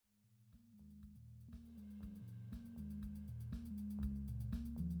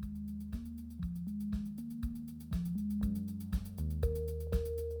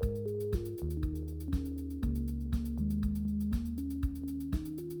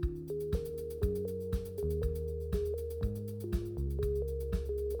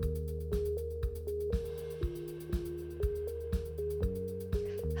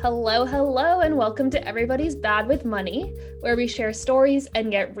Hello, hello, and welcome to Everybody's Bad with Money, where we share stories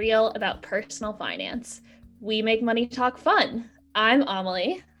and get real about personal finance. We make money talk fun. I'm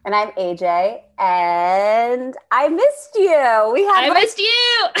Amelie. And I'm AJ, and I missed you. I missed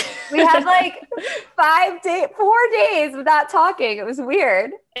you! We had like 4 days without talking. It was weird.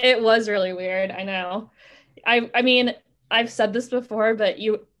 It was really weird, I know. I mean, I've said this before, but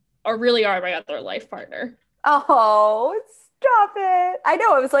you really are my other life partner. Oh, stop it. I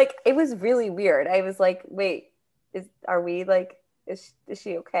know, it was really weird. I was like, wait, is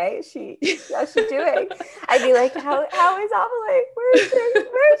she okay? How's she doing? I'd be like, how is Amelie? Where is she?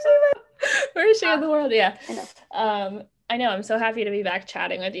 Where is she in the world? Yeah. I know. I know. I'm so happy to be back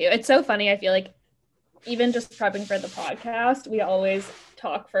chatting with you. It's so funny. I feel like even just prepping for the podcast, we always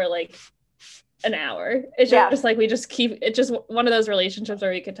talk for like an hour. It's just like it's just one of those relationships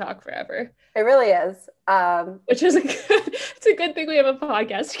where we could talk forever. It really is. Which is it's a good thing we have a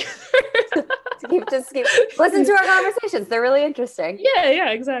podcast together. just keep listen to our conversations. They're really interesting.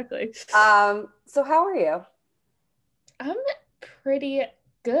 Yeah, exactly. So how are you? I'm pretty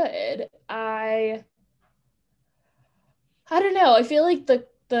good. I don't know. I feel like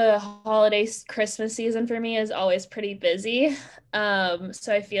the holiday Christmas season for me is always pretty busy.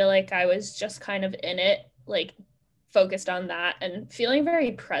 So I feel like I was just kind of in it, like focused on that and feeling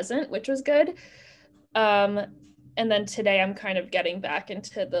very present, which was good. And then today I'm kind of getting back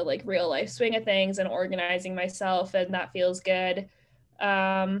into the like real life swing of things and organizing myself, and that feels good.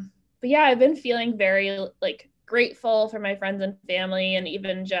 But yeah, I've been feeling very like grateful for my friends and family, and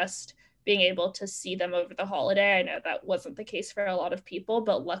even just being able to see them over the holiday. I know that wasn't the case for a lot of people,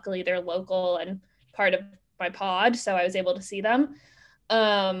 but luckily they're local and part of my pod, so I was able to see them.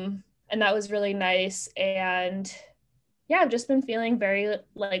 And that was really nice. And yeah, I've just been feeling very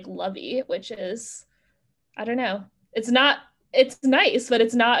like lovey, which is, I don't know. It's nice, but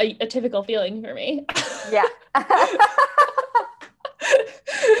it's not a typical feeling for me. Yeah.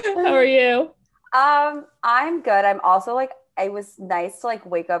 How are you? I'm good. I'm also like, it was nice to like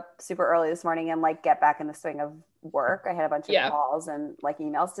wake up super early this morning and like get back in the swing of work. I had a bunch of calls and like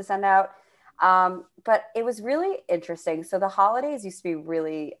emails to send out. But it was really interesting. So the holidays used to be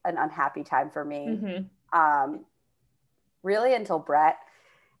really an unhappy time for me. Really until Brett,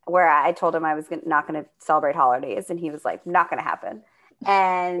 where I told him I was not going to celebrate holidays, and he was like, not going to happen.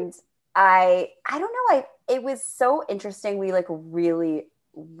 And I don't know. It was so interesting. We like really,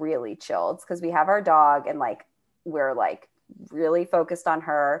 really chilled because we have our dog, and like, we're like really focused on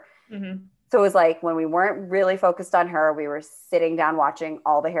her. So it was like when we weren't really focused on her, we were sitting down watching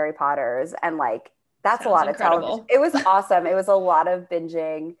all the Harry Potters, and like, that's Sounds a lot incredible. of television. It was awesome. It was a lot of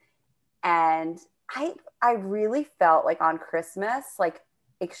binging. And I really felt like on Christmas, like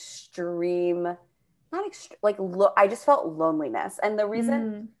extreme, not extreme, like I just felt loneliness. And the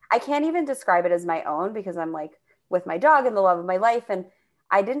reason I can't even describe it as my own, because I'm like with my dog and the love of my life. And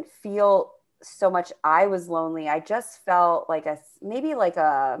I didn't feel so much I was lonely. I just felt like maybe like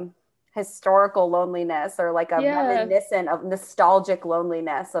a historical loneliness, or like a reminiscent of nostalgic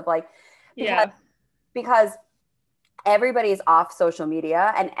loneliness of like, because everybody's off social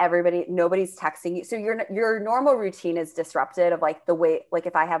media and nobody's texting you. So your normal routine is disrupted of like the way, like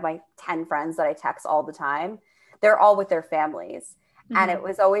if I have my 10 friends that I text all the time, they're all with their families. And it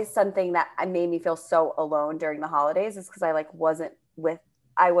was always something that made me feel so alone during the holidays, is because I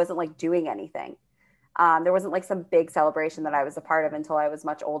wasn't like doing anything. There wasn't like some big celebration that I was a part of until I was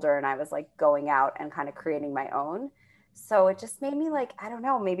much older, and I was like going out and kind of creating my own. So it just made me like, I don't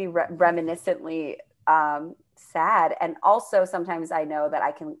know, maybe reminiscently sad. And also sometimes I know that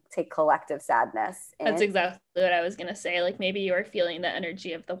I can take collective sadness in. That's exactly what I was going to say. Like maybe you are feeling the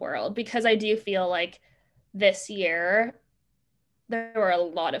energy of the world, because I do feel like this year there were a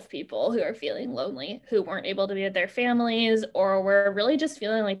lot of people who are feeling lonely, who weren't able to be with their families, or were really just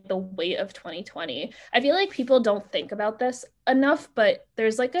feeling like the weight of 2020. I feel like people don't think about this enough, but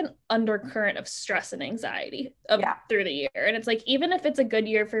there's like an undercurrent of stress and anxiety through the year. And it's like, even if it's a good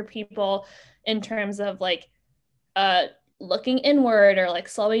year for people in terms of like looking inward or like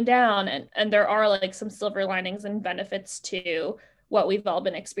slowing down, and there are like some silver linings and benefits to what we've all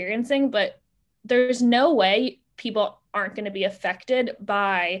been experiencing, but there's no way people aren't going to be affected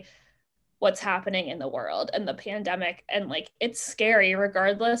by what's happening in the world and the pandemic. And like, it's scary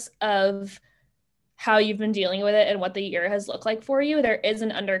regardless of how you've been dealing with it and what the year has looked like for you. There is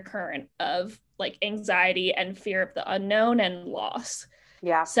an undercurrent of like anxiety and fear of the unknown and loss.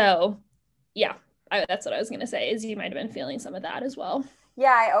 So that's what I was going to say, is you might have been feeling some of that as well.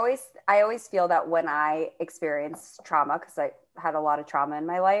 Yeah, I always feel that when I experience trauma, because I had a lot of trauma in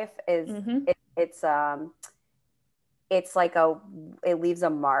my life, is it's like it leaves a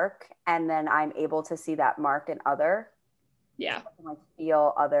mark, and then I'm able to see that mark in other. Yeah. So I can, like,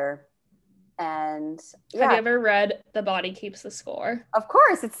 feel other. And yeah. Have you ever read The Body Keeps the Score? Of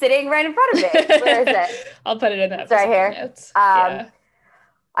course, it's sitting right in front of me. Where is it? I'll put it in the episode right here. Notes. Yeah.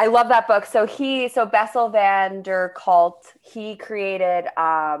 I love that book. So Bessel van der Kolk, he created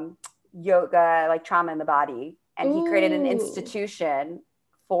yoga, like trauma in the body, and he created an institution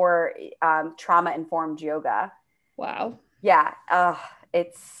for trauma-informed yoga. Wow. Yeah.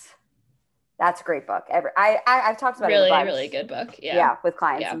 That's a great book. I've talked about really, it a bunch. really good book. Yeah. Yeah, with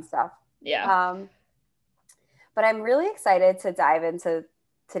clients and stuff. Yeah. But I'm really excited to dive into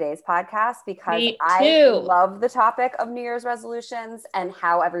today's podcast because I love the topic of New Year's resolutions and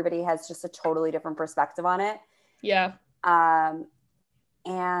how everybody has just a totally different perspective on it. Yeah. And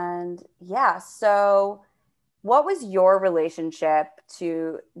yeah, so what was your relationship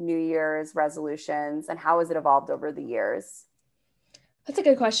to New Year's resolutions and how has it evolved over the years? That's a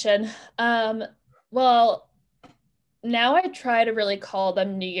good question. Well, now I try to really call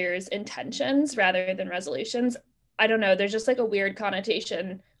them New Year's intentions rather than resolutions. I don't know. There's just like a weird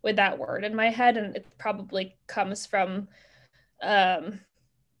connotation with that word in my head. And it probably comes from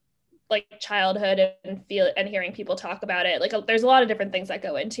like childhood and hearing people talk about it. Like there's a lot of different things that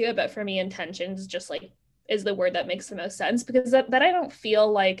go into it. But for me, intentions just like is the word that makes the most sense because that I don't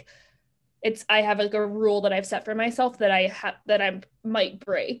feel like I have like a rule that I've set for myself that I might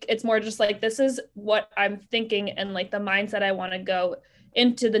break. It's more just like, this is what I'm thinking and like the mindset I want to go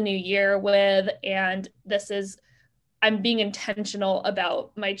into the new year with. And I'm being intentional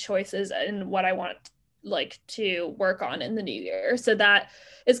about my choices and what I want like to work on in the new year. So that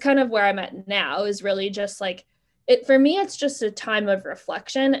is kind of where I'm at now, is really just like for me, it's just a time of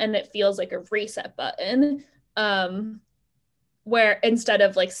reflection and it feels like a reset button. Where instead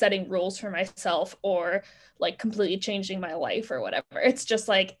of like setting rules for myself or like completely changing my life or whatever, it's just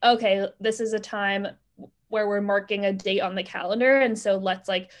like, okay, this is a time where we're marking a date on the calendar. And so let's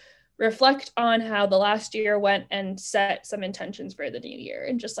like reflect on how the last year went and set some intentions for the new year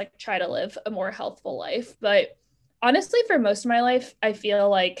and just like try to live a more healthful life. But honestly, for most of my life, I feel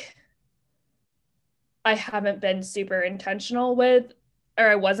like I haven't been super intentional with, or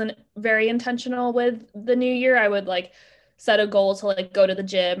I wasn't very intentional with the new year. I would like set a goal to like go to the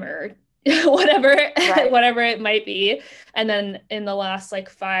gym or whatever, right. Whatever it might be. And then in the last like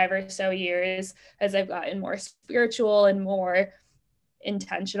 5 or so years, as I've gotten more spiritual and more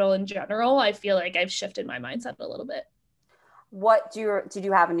intentional in general, I feel like I've shifted my mindset a little bit. What did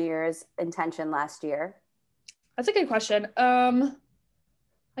you have a New Year's intention last year? That's a good question. I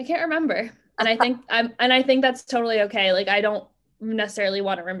can't remember. And I think that's totally okay. Like, I don't necessarily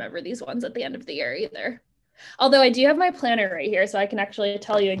want to remember these ones at the end of the year either. Although I do have my planner right here, so I can actually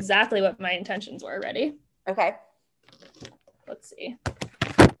tell you exactly what my intentions were. Ready? Okay. Let's see.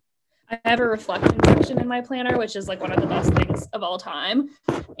 I have a reflection section in my planner, which is like one of the best things of all time.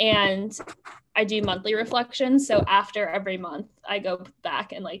 And I do monthly reflections. So after every month, I go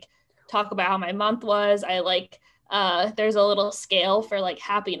back and like talk about how my month was. I like, there's a little scale for like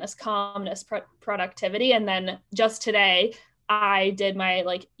happiness, calmness, productivity. And then just today, I did my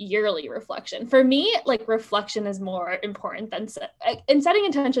like yearly reflection. For me, like reflection is more important than setting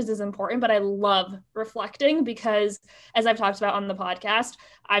intentions is important, but I love reflecting because as I've talked about on the podcast,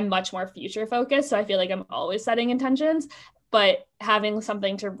 I'm much more future focused. So I feel like I'm always setting intentions, but having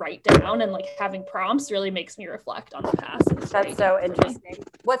something to write down and like having prompts really makes me reflect on the past. That's so interesting.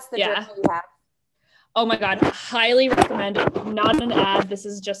 What's the journal you have? Oh my God, highly recommend it. Not an ad. This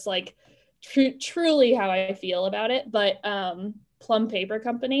is just like truly how I feel about it, but Plum Paper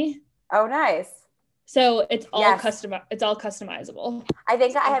Company. Oh, nice. So it's all it's all customizable. I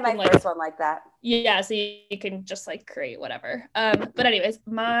think I had my first one like that. Yeah, so you can just like create whatever. But anyways,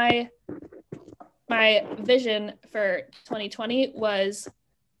 my vision for 2020 was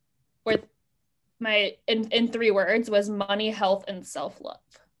with in 3 words was money, health, and self-love.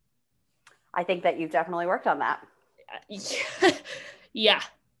 I think that you've definitely worked on that. Yeah.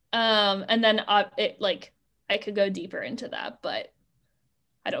 And then it like I could go deeper into that, but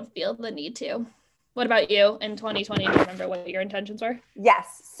I don't feel the need to. What about you in 2020? Do you remember what your intentions were?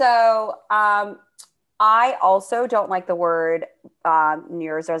 Yes. So I also don't like the word New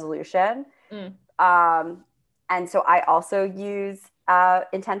Year's resolution. And so I also use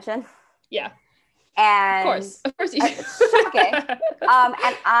intention. Yeah. And of course you do. Shocking.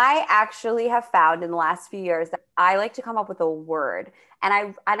 And I actually have found in the last few years that I like to come up with a word.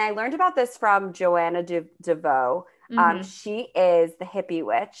 And I learned about this from Joanna DeVoe. She is the hippie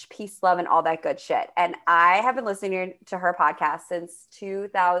witch, peace, love, and all that good shit. And I have been listening to her podcast since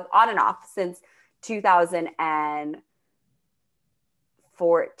 2000, on and off since 2014.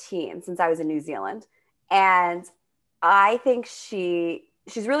 14 since I was in New Zealand. And I think she's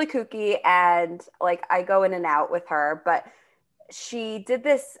really kooky, and like I go in and out with her, but she did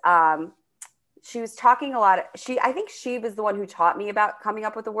this she was talking a lot. I think she was the one who taught me about coming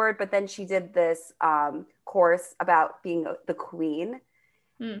up with the word, but then she did this course about being the queen,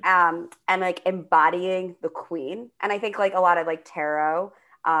 and like embodying the queen. And I think like a lot of like tarot,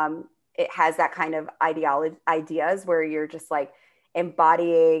 it has that kind of ideas where you're just like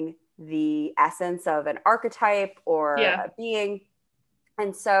embodying the essence of an archetype or Yeah. a being.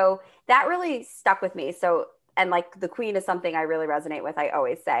 And so that really stuck with me. So, and like the queen is something I really resonate with. I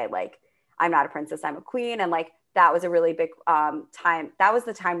always say, like, I'm not a princess, I'm a queen. And like, that was a really big time. That was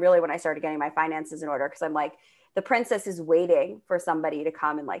the time really when I started getting my finances in order. Cause I'm like, the princess is waiting for somebody to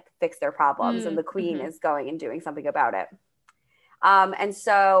come and like fix their problems. And the queen is going and doing something about it. And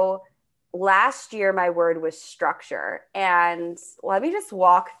so last year, my word was structure. And let me just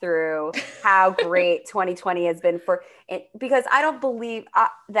walk through how great 2020 has been for it, because I don't believe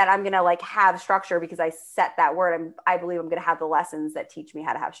that I'm going to like have structure because I set that word. I believe I'm going to have the lessons that teach me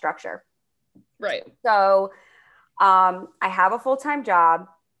how to have structure. Right. So I have a full-time job.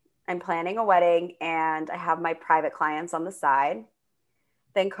 I'm planning a wedding, and I have my private clients on the side.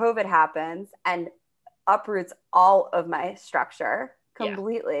 Then COVID happens and uproots all of my structure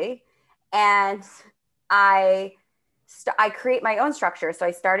completely. Yeah. And I create my own structure. So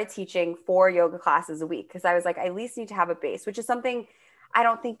I started teaching 4 yoga classes a week because I was like, I at least need to have a base, which is something I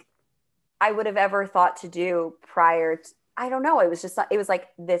don't think I would have ever thought to do prior to, I don't know. It was like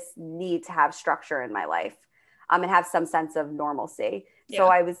this need to have structure in my life, and have some sense of normalcy. Yeah. So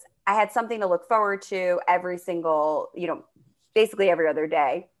I had something to look forward to every single, basically every other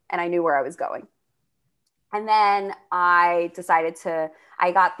day. And I knew where I was going. And then I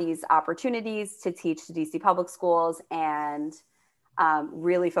got these opportunities to teach DC public schools and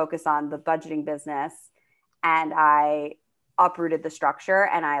really focus on the budgeting business. And I uprooted the structure,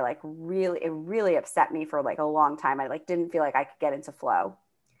 and it really upset me for like a long time. I like didn't feel like I could get into flow.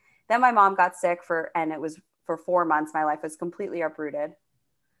 Then my mom got sick and it was for 4 months. My life was completely uprooted.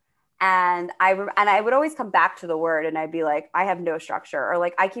 And I would always come back to the word, and I'd be like, I have no structure, or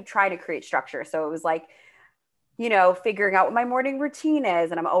like I keep trying to create structure. So it was like, figuring out what my morning routine is.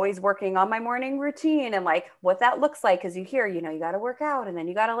 And I'm always working on my morning routine and like what that looks like. Cause you hear, you got to work out, and then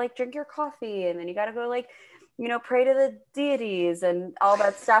you got to like drink your coffee, and then you got to go like, pray to the deities and all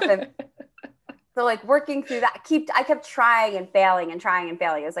that stuff. And so like working through that, I kept trying and failing and trying and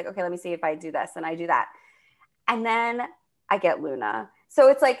failing. I was like, okay, let me see if I do this, and I do that. And then I get Luna. So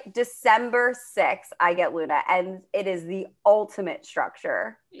it's like December 6th, I get Luna, and it is the ultimate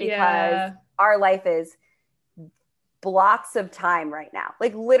structure because our life is blocks of time right now.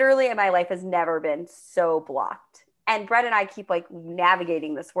 Like literally, my life has never been so blocked. And Brett and I keep like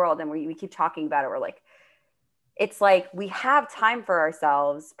navigating this world, and we keep talking about it. We're like, it's like we have time for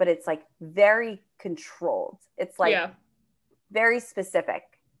ourselves, but it's like very controlled. It's like very specific.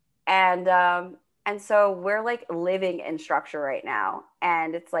 And so we're like living in structure right now.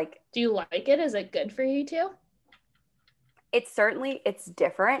 And it's like, do you like it? Is it good for you too? It's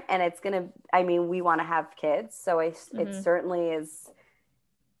different, and we want to have kids. So it certainly is,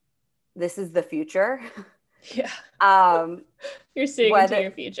 this is the future. Yeah. You're seeing into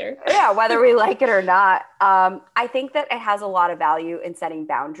your future. Yeah. Whether we like it or not. I think that it has a lot of value in setting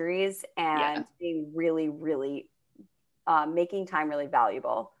boundaries and being really, really, making time really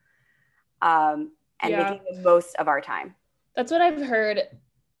valuable. And making the most of our time. That's what I've heard.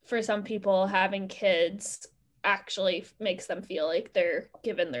 For some people, having kids actually makes them feel like they're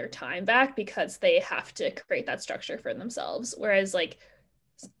given their time back because they have to create that structure for themselves. Whereas like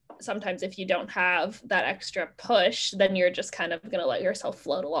sometimes if you don't have that extra push, then you're just kind of going to let yourself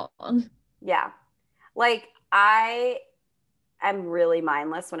float along. Yeah. Like I am really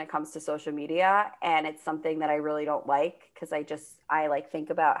mindless when it comes to social media, and it's something that I really don't like because I like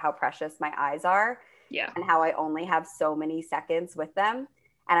think about how precious my eyes are. Yeah. And how I only have so many seconds with them,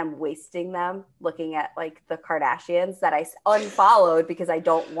 and I'm wasting them looking at like the Kardashians that I unfollowed because I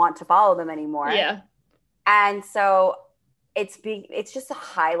don't want to follow them anymore. Yeah. And so it's just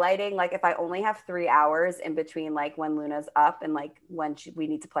highlighting, like if I only have 3 hours in between like when Luna's up and like when we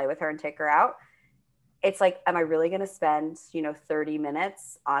need to play with her and take her out, it's like, am I really going to spend, 30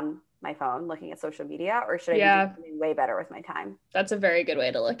 minutes on my phone looking at social media, or should I be doing something way better with my time? That's a very good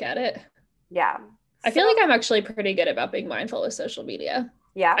way to look at it. Yeah. I feel like I'm actually pretty good about being mindful with social media.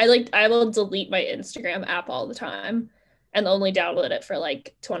 Yeah. I will delete my Instagram app all the time and only download it for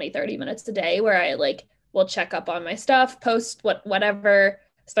like 20, 30 minutes a day, where I like will check up on my stuff, post whatever,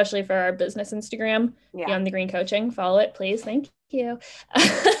 especially for our business Instagram, Yeah. Beyond the Green Coaching. Follow it, please. Thank you.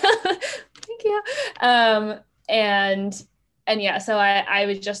 Thank you. And yeah, so I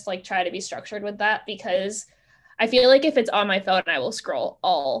would just like try to be structured with that because I feel like if it's on my phone, I will scroll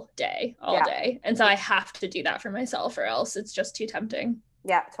all day, all Yeah. day. And so I have to do that for myself or else it's just too tempting.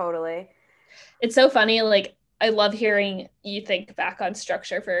 Yeah, totally. It's so funny. Like, I love hearing you think back on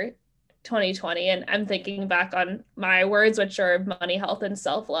structure for 2020. And I'm thinking back on my words, which are money, health, and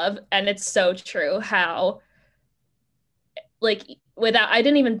self love. And it's so true how, like, without, I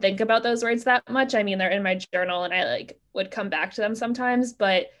didn't even think about those words that much. I mean, they're in my journal and I like would come back to them sometimes,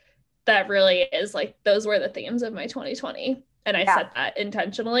 but that really is like, those were the themes of my 2020. And I Yeah. set that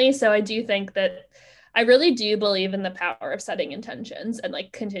intentionally. So I do think that I really do believe in the power of setting intentions and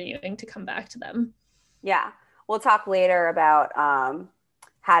like continuing to come back to them. Yeah. We'll talk later about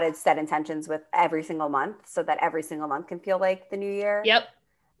how to set intentions with every single month so that every single month can feel like the new year. Yep.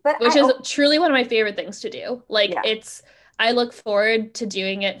 But Which is truly one of my favorite things to do. Like, yeah, I look forward to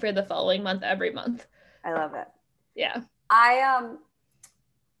doing it for the following month every month. I love it. Yeah.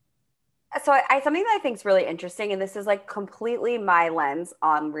 So something that I think is really interesting, and this is like completely my lens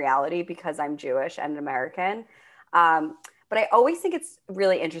on reality because I'm Jewish and American. But I always think it's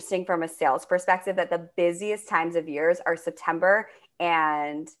really interesting from a sales perspective that the busiest times of years are September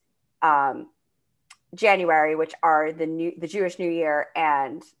and January, which are the Jewish New Year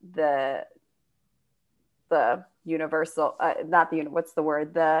and the universal, not the what's the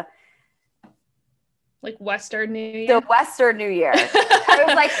word, the like Western New Year. The Western New Year. I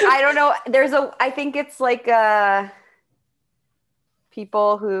was like, I don't know. I think it's like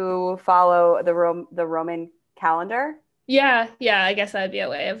people who follow the Roman calendar. Yeah, I guess that'd be a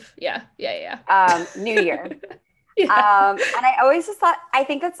way of yeah. New Year. Yeah. And I always just thought, I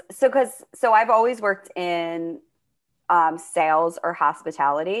think that's so I've always worked in sales or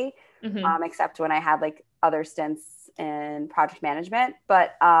hospitality, except when I had like other stints in project management.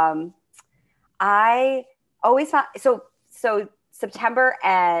 But I always found so September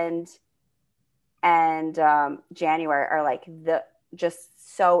and January are like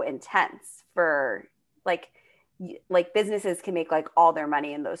just so intense for like businesses can make like all their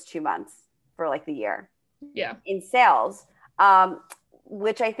money in those 2 months for like the year. Yeah. In sales,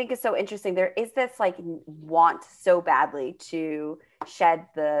 which I think is so interesting. There is this like want so badly to shed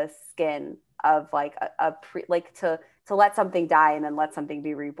the skin of like to let something die and then let something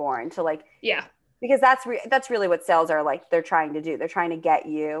be reborn, to like, yeah, because that's really what sales are like. They're trying to do. They're trying to get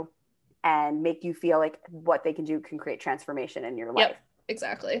you and make you feel like what they can do can create transformation in your life. Yep,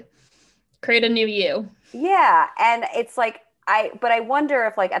 exactly. Create a new you. Yeah. And it's like, but I wonder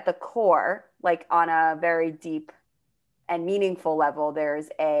if like at the core, like on a very deep and meaningful level, there's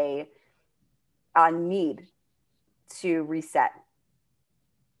a need to reset.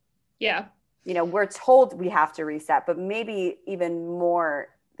 Yeah. You know, we're told we have to reset, but maybe even more,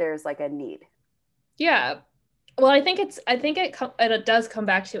 there's like a need. Yeah. Well, I think it does come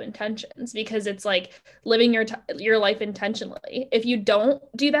back to intentions, because it's like living your life intentionally. If you don't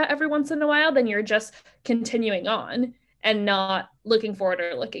do that every once in a while, then you're just continuing on and not looking forward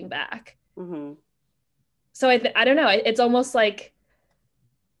or looking back. Mm-hmm. So I don't know. It's almost like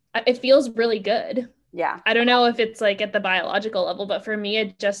it feels really good. Yeah. I don't know if it's like at the biological level, but for me,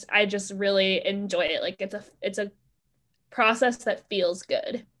 I just really enjoy it. Like it's a process that feels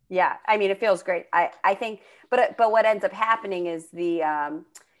good. Yeah. I mean, it feels great. I think, but what ends up happening is we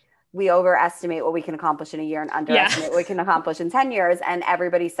overestimate what we can accomplish in a year and underestimate what we can accomplish in 10 years. And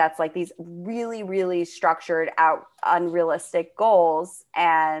everybody sets like these really, really structured out unrealistic goals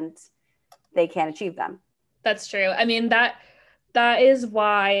and they can't achieve them. That's true. I mean, that is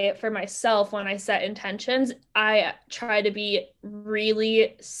why for myself, when I set intentions, I try to be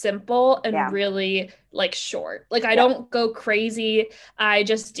really simple and really like short. Like I don't go crazy. I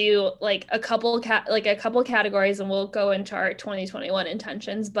just do like a couple categories, and we'll go into our 2021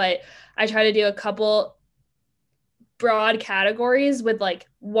 intentions, but I try to do a couple broad categories with like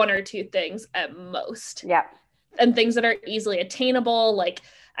one or two things at most. Yeah. And things that are easily attainable. Like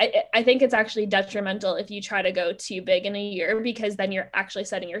I think it's actually detrimental if you try to go too big in a year, because then you're actually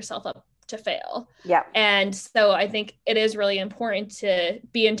setting yourself up to fail. Yeah. And so I think it is really important to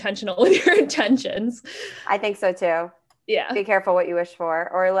be intentional with your intentions. I think so too. Yeah. Be careful what you wish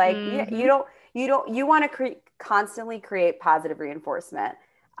for, or like you want to constantly create positive reinforcement.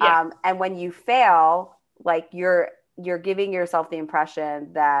 Yeah. And when you fail, like you're giving yourself the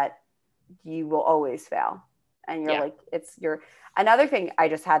impression that you will always fail. And you're like, another thing, I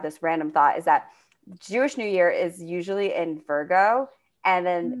just had this random thought, is that Jewish New Year is usually in Virgo, and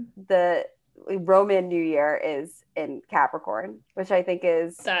then Roman New Year is in Capricorn, which I think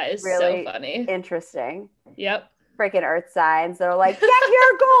is That is so really funny. interesting. Yep. Freaking earth signs. They're like, get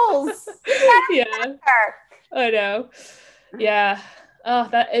your goals. Yeah, There. I know. Yeah. Oh,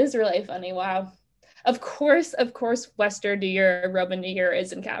 that is really funny. Wow. Of course, Western New Year, Roman New Year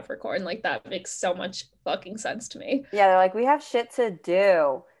is in Capricorn. Like that makes so much fucking sense to me. Yeah, they're like, we have shit to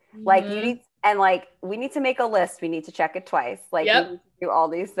do. Like you Hmm. need, and like we need to make a list. We need to check it twice. Like we need Yep. to do all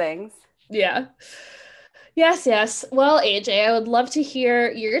these things. Yeah. Yes, yes. Well, AJ, I would love to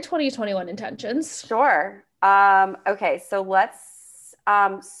hear your 2021 intentions. Sure. Okay, so let's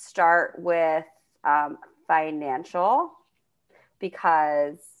start with financial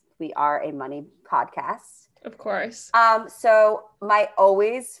because we are a money podcast. Of course. So my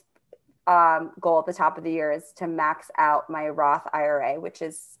always goal at the top of the year is to max out my Roth IRA, which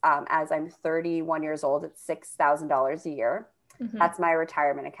is as I'm 31 years old, it's $6,000 a year. Hmm. That's my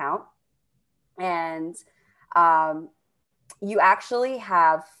retirement account. And um, you actually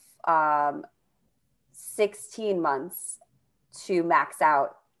have um, 16 months to max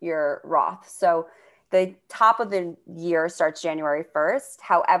out your Roth. So the top of the year starts January 1st.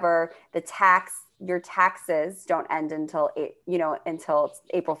 However, your taxes don't end until until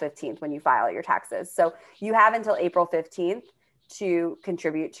April 15th when you file your taxes. So you have until April 15th to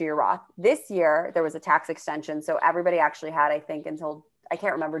contribute to your Roth. This year there was a tax extension, so everybody actually had, I think, until I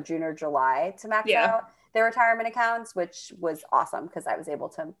can't remember, June or July to max Yeah. out their retirement accounts, which was awesome because I was able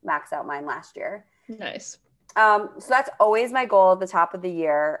to max out mine last year. Nice. So that's always my goal at the top of the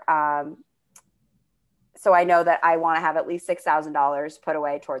year. So I know that I want to have at least $6,000 put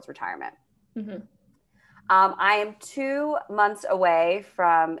away towards retirement. Hmm. I am 2 months away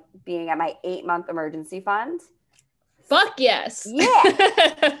from being at my 8-month emergency fund. Fuck yes. Yeah.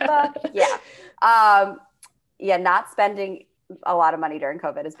 Fuck yeah. Yeah, not spending a lot of money during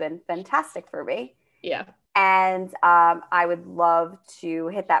COVID has been fantastic for me. Yeah. And I would love to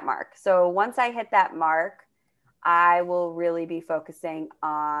hit that mark. So once I hit that mark, I will really be focusing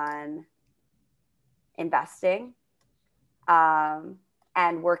on investing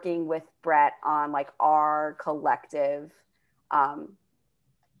and working with Brett on like our collective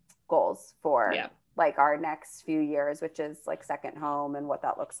goals for Yeah. like our next few years, which is like second home and what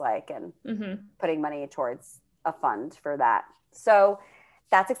that looks like, and putting money towards a fund for that. So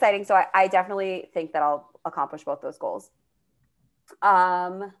that's exciting. So I definitely think that I'll accomplish both those goals.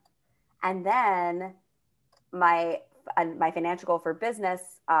 And then my financial goal for business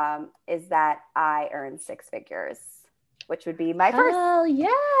is that I earn 6 figures, which would be my first. Oh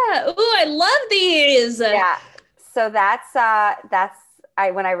yeah. Ooh, I love these. Yeah. So that's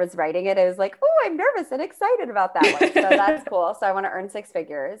when I was writing it, I was like, oh, I'm nervous and excited about that one. So that's cool. So I want to earn 6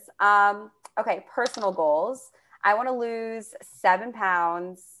 figures. Okay, personal goals. I want to lose 7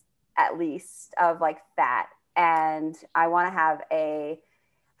 pounds at least of like fat, and I want to have a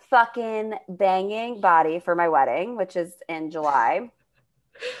fucking banging body for my wedding, which is in July.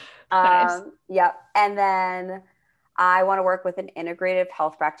 Nice. Yep. And then I want to work with an integrative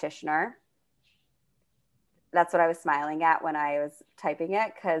health practitioner. That's what I was smiling at when I was typing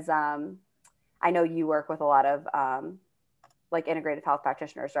it, because I know you work with a lot of like integrative health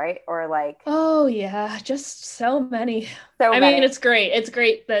practitioners, right? Or like, oh yeah, just so many. so I many. mean, it's great. It's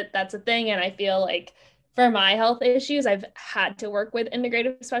great that that's a thing, and I feel like for my health issues, I've had to work with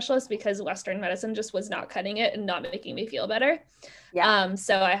integrative specialists because Western medicine just was not cutting it and not making me feel better. Yeah.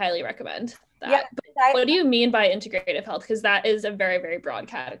 So I highly recommend that. Yeah. But what do you mean by integrative health? Because that is a very, very broad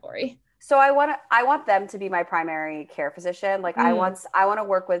category. So I want them to be my primary care physician. Like I want to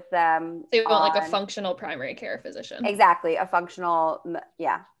work with them. So you want like a functional primary care physician. Exactly. A functional.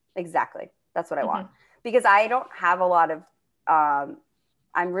 Yeah, exactly. That's what I want, because I don't have a lot of,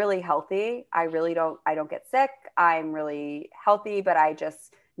 I'm really healthy. I don't get sick. I'm really healthy, but I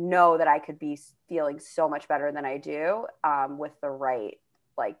just know that I could be feeling so much better than I do with the right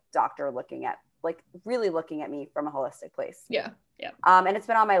like doctor really looking at me from a holistic place. Yeah. Yeah. And it's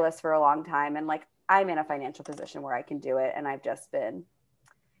been on my list for a long time. And like, I'm in a financial position where I can do it. And I've just been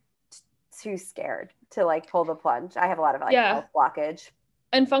too scared to like pull the plunge. I have a lot of like health blockage.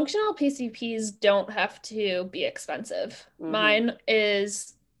 And functional PCPs don't have to be expensive. Mine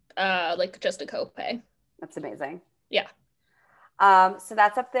is like just a copay. That's amazing. Yeah. So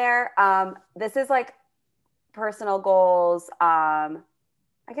that's up there. This is like personal goals. I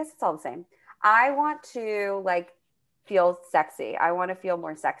guess it's all the same. I want to like feel sexy. I want to feel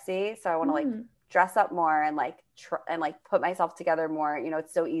more sexy. So I want to like dress up more and like put myself together more. You know,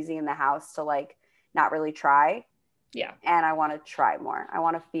 it's so easy in the house to like not really try. Yeah. And I want to try more. I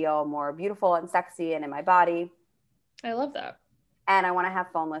want to feel more beautiful and sexy and in my body. I love that. and I want to have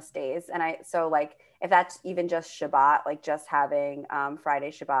phoneless days. And so like, if that's even just Shabbat, like just having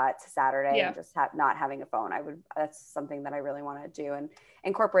Friday Shabbat to Saturday and just not having a phone, that's something that I really want to do and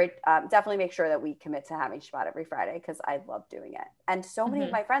incorporate, definitely make sure that we commit to having Shabbat every Friday, because I love doing it. And so many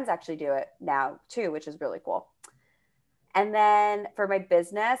of my friends actually do it now too, which is really cool. And then for my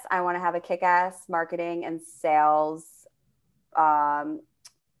business, I want to have a kick-ass marketing and sales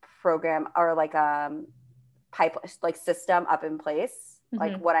program, or like pipe, like system up in place,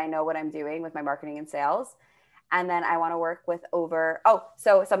 like what I know what I'm doing with my marketing and sales. And then I want to work with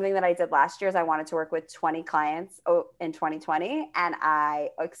so something that I did last year is I wanted to work with 20 clients in 2020, and I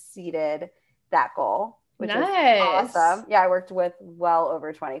exceeded that goal, which is awesome. Yeah, I worked with well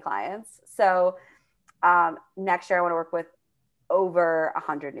over 20 clients. So next year I want to work with over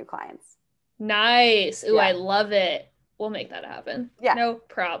 100 new clients. Nice. Ooh, yeah. I love it. We'll make that happen. Yeah. No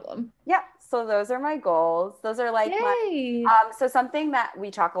problem. Yeah. So those are my goals. Those are like so something that we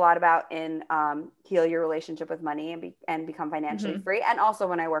talk a lot about in Heal Your Relationship with Money and Become Financially Free. And also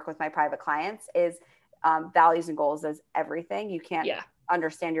when I work with my private clients is values and goals is everything. You can't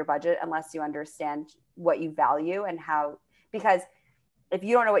understand your budget unless you understand what you value and how, because if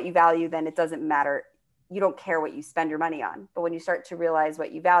you don't know what you value, then it doesn't matter. You don't care what you spend your money on. But when you start to realize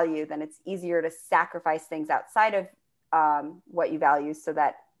what you value, then it's easier to sacrifice things outside of what you value, so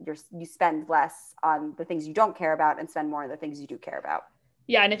that you spend less on the things you don't care about and spend more on the things you do care about.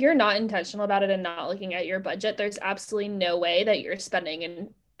 Yeah. And if you're not intentional about it and not looking at your budget, there's absolutely no way that you're spending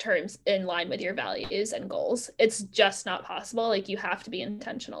in terms in line with your values and goals. It's just not possible. Like, you have to be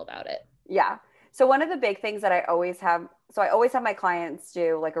intentional about it. Yeah. So one of the big things that I always have my clients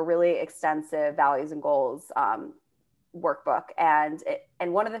do like a really extensive values and goals workbook. And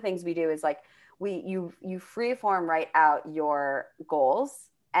one of the things we do is like, you free form write out your goals,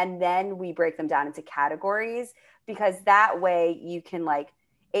 and then we break them down into categories, because that way you can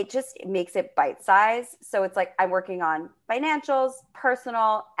it just makes it bite size. So it's like, I'm working on financials,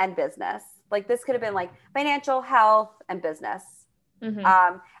 personal, and business. Like this could have been like financial, health, and business. And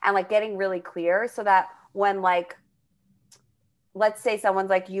like getting really clear, so that when let's say someone's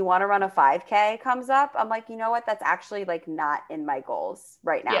like, you want to run a 5K comes up, I'm like, you know what? That's actually like not in my goals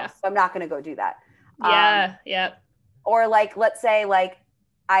right now. Yeah. So I'm not going to go do that. Yeah. Yeah. Or like, let's say like,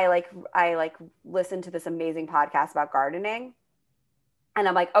 I listen to this amazing podcast about gardening, and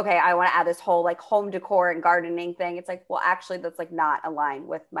I'm like, okay, I want to add this whole like home decor and gardening thing. It's like, well, actually that's like not aligned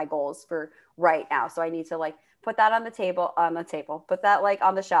with my goals for right now. So I need to like put that on the table, put that like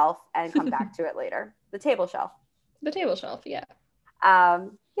on the shelf and come back to it later. The table shelf. Yeah.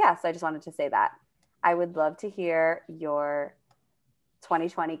 Yeah. So I just wanted to say that. I would love to hear your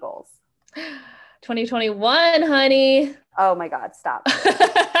 2020 goals. 2021, honey. Oh my God, stop.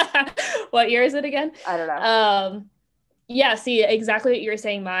 What year is it again? I don't know. Yeah, see, exactly what you were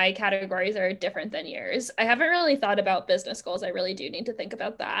saying. My categories are different than yours. I haven't really thought about business goals. I really do need to think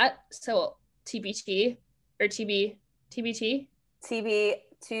about that. So TBT or TBT? To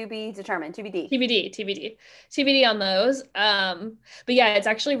be determined, TBD. TBD on those. But yeah, it's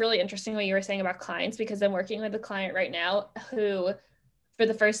actually really interesting what you were saying about clients, because I'm working with a client right now who, for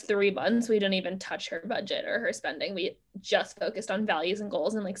the first 3 months, we didn't even touch her budget or her spending. We just focused on values and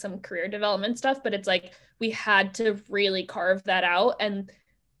goals and like some career development stuff. But it's like, we had to really carve that out and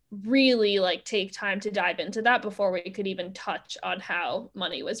really like take time to dive into that before we could even touch on how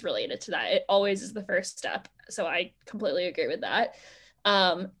money was related to that. It always is the first step. So I completely agree with that.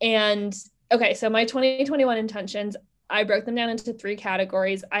 And okay, so my 2021 intentions, I broke them down into 3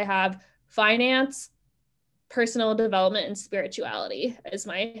 categories. I have finance, personal development, and spirituality as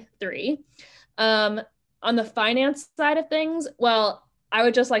my 3. On the finance side of things, well, I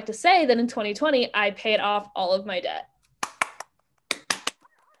would just like to say that in 2020, I paid off all of my debt.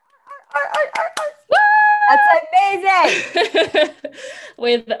 That's amazing.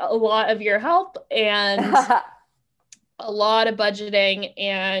 With a lot of your help and a lot of budgeting.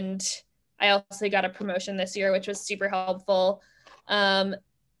 And I also got a promotion this year, which was super helpful. And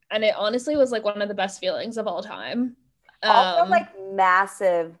it honestly was like one of the best feelings of all time. Also like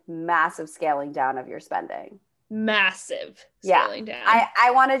massive scaling down of your spending. Massive scaling down.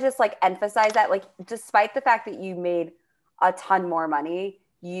 I want to just like emphasize that, like, despite the fact that you made a ton more money,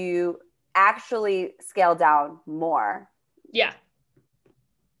 you actually scaled down more. Yeah.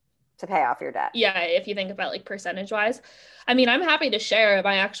 To pay off your debt. Yeah, if you think about like percentage wise. I mean, I'm happy to share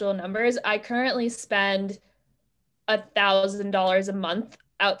my actual numbers. I currently spend $1,000 a month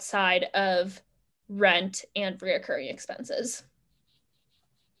outside of rent and reoccurring expenses.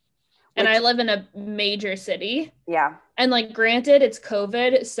 And I live in a major city. Yeah. And like, granted, it's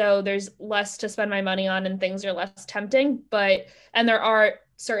COVID, so there's less to spend my money on and things are less tempting. And there are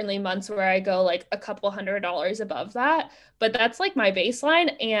certainly months where I go like a couple $100 above that, but that's like my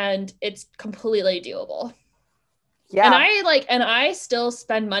baseline and it's completely doable. And Yeah. I still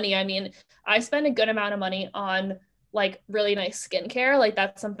spend money. I mean, I spend a good amount of money on like really nice skincare. Like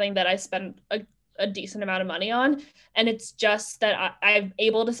that's something that I spend a decent amount of money on. And it's just that I'm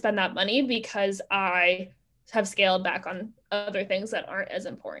able to spend that money because I have scaled back on other things that aren't as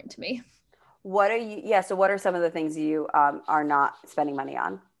important to me. So what are some of the things you are not spending money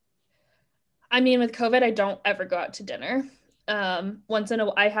on? I mean, with COVID, I don't ever go out to dinner. Once in a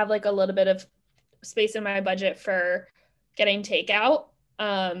while, I have like a little bit of space in my budget for getting takeout.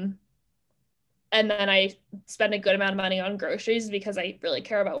 Um, and then I spend a good amount of money on groceries because I really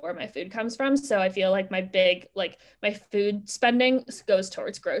care about where my food comes from. So I feel like my food spending goes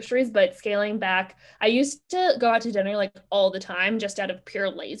towards groceries, but scaling back, I used to go out to dinner like all the time just out of pure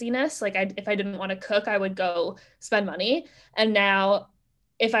laziness. Like if I didn't want to cook, I would go spend money. And now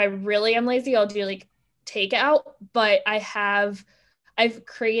if I really am lazy, I'll do like takeout, but I've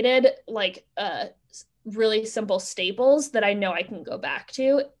created like really simple staples that I know I can go back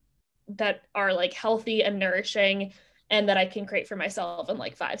to that are like healthy and nourishing and that I can create for myself in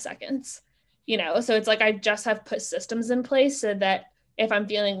like 5 seconds. So it's like I just have put systems in place so that if I'm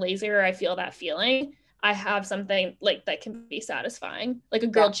feeling lazy or I feel that feeling, I have something like that can be satisfying, like a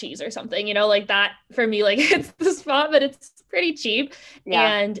Yeah. grilled cheese or something, like that for me, like it's the spot, but it's pretty cheap. Yeah.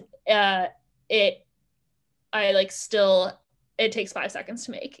 And it I like still it takes 5 seconds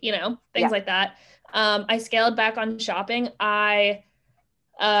to make, things Yeah. like that. I scaled back on shopping. I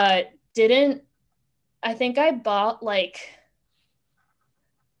uh didn't I think I bought like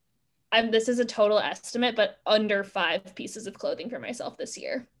this is a total estimate, but under 5 pieces of clothing for myself this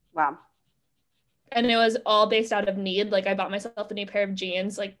year. Wow. And it was all based out of need. Like I bought myself a new pair of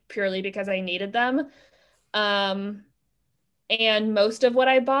jeans like purely because I needed them. Um and most of what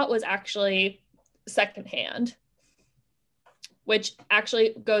I bought was actually secondhand, which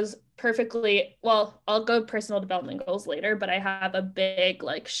actually goes perfectly well. I'll go personal development goals later, but I have a big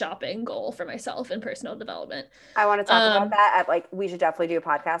like shopping goal for myself in personal development. I want to talk about um that. Like, we should definitely do a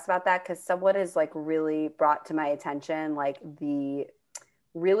podcast about that because someone has like really brought to my attention like the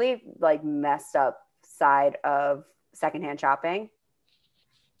really like messed up side of secondhand shopping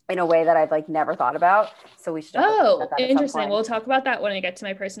in a way that I've like never thought about. So we should definitely talk about Oh, that at some interesting. point. We'll talk about that when I get to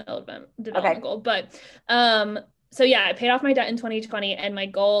my personal Okay. development goal. But so yeah, I paid off my debt in 2020, and my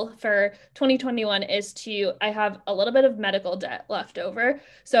goal for 2021 is I have a little bit of medical debt left over.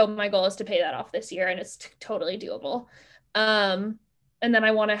 So my goal is to pay that off this year, and it's totally doable. And then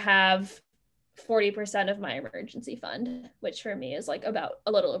I want to have 40% of my emergency fund, which for me is like about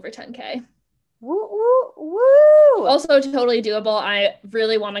a little over 10K. Woo, woo, woo. Also totally doable. I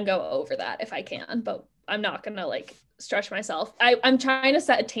really want to go over that if I can, but I'm not gonna like stretch myself. I'm trying to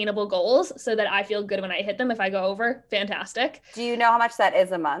set attainable goals so that I feel good when I hit them. If I go over, fantastic. Do you know how much that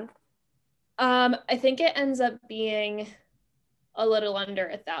is a month? I think it ends up being a little under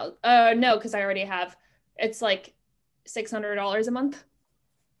 1,000. No, because I already have it's like $600 a month,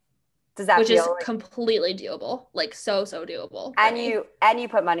 Does that which is feel like, completely doable. Like so doable for and me. you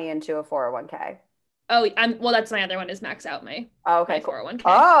put money into a 401k? Oh, well, that's my other one is max out Oh, my okay, cool. 401k.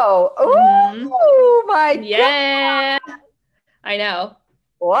 Oh, Mhm. oh my God. Yeah. I know.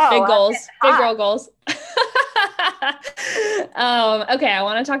 Whoa. Big goals, big Hot. girl goals. Okay, I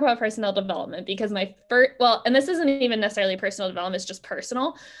want to talk about personal development because and this isn't even necessarily personal development, it's just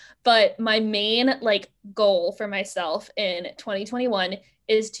personal. But my main like goal for myself in 2021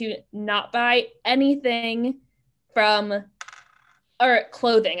 is to not buy anything from or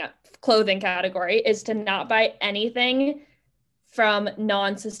clothing category is to not buy anything from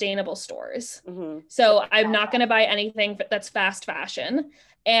non-sustainable stores. Mm-hmm. So I'm not going to buy anything that's fast fashion.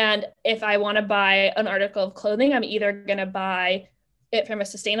 And if I want to buy an article of clothing, I'm either going to buy it from a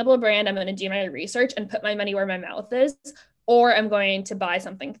sustainable brand. I'm going to do my research and put my money where my mouth is, or I'm going to buy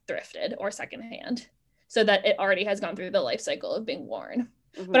something thrifted or secondhand so that it already has gone through the life cycle of being worn.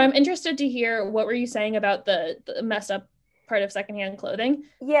 Mm-hmm. But I'm interested to hear what were you saying about the messed up part of secondhand clothing?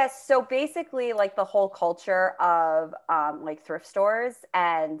 Yes. So basically, like the whole culture of like thrift stores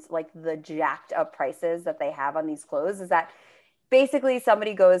and like the jacked up prices that they have on these clothes is that basically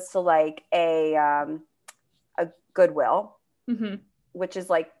somebody goes to like a Goodwill, Mm-hmm. which is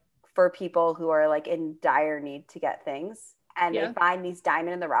like for people who are like in dire need to get things. And Yeah. they find these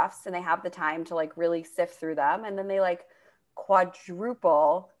diamond in the roughs and they have the time to like really sift through them. And then they like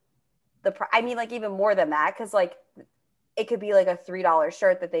quadruple I mean, like even more than that. Cause like it could be like a $3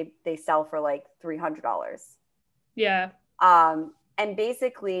 shirt that they sell for like $300. Yeah. And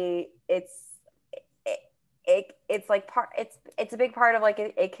basically it's like it's a big part of like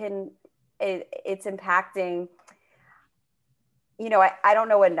it's impacting, you know, I don't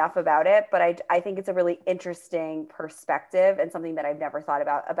know enough about it, but I think it's a really interesting perspective and something that I've never thought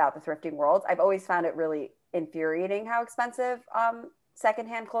about the thrifting world. I've always found it really infuriating how expensive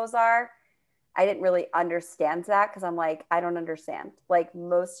secondhand clothes are. I didn't really understand that because I'm like, I don't understand. Like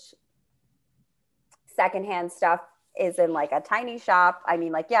most secondhand stuff is in like a tiny shop. I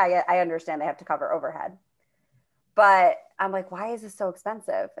mean, like, yeah, I understand they have to cover overhead. But I'm like, why is this so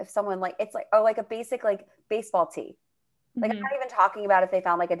expensive? If someone like, it's like, oh, like a basic like baseball tee. Like, I'm not even talking about if they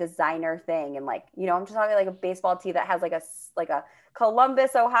found like a designer thing and like, you know, I'm just talking like a baseball tee that has like a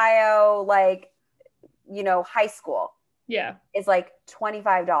Columbus, Ohio, like, you know, high school. Yeah. Is like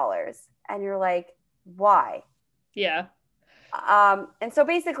 $25. And you're like, why? Yeah. And so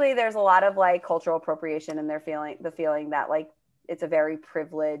basically there's a lot of like cultural appropriation and the feeling that like it's a very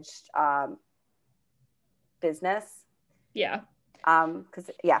privileged business. Yeah.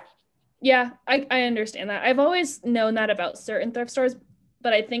 Because yeah. Yeah, I understand that. I've always known that about certain thrift stores,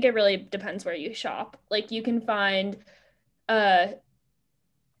 but I think it really depends where you shop. Like you can find uh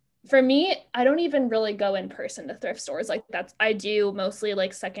for me, I don't even really go in person to thrift stores. Like that's I do mostly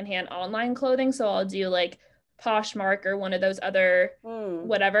like secondhand online clothing. So I'll do like Poshmark or one of those other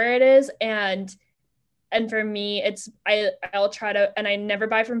whatever it is. And for me, it's I'll try to, and I never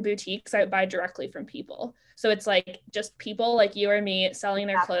buy from boutiques. I buy directly from people. So it's like just people like you or me selling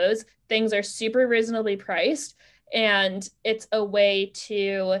their clothes. Things are super reasonably priced, and it's a way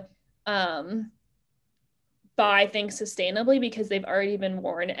to buy things sustainably because they've already been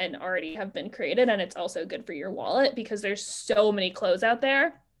worn and already have been created. And it's also good for your wallet because there's so many clothes out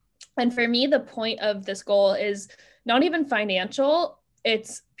there. And for me, the point of this goal is not even financial,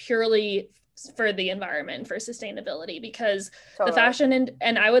 it's purely for the environment, for sustainability, because the fashion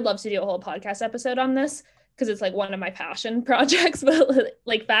and I would love to do a whole podcast episode on this because it's like one of my passion projects, but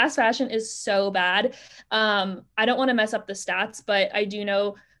like fast fashion is so bad. I don't want to mess up the stats, but I do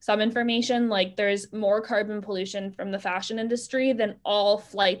know some information, like there's more carbon pollution from the fashion industry than all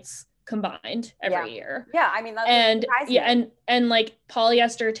flights combined every year. Yeah, I mean that's and like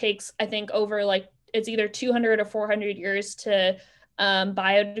polyester takes I think over like it's either 200 or 400 years to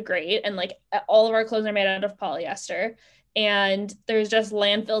biodegrade, and like all of our clothes are made out of polyester, and there's just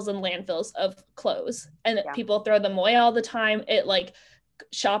landfills and landfills of clothes, and people throw them away all the time. It like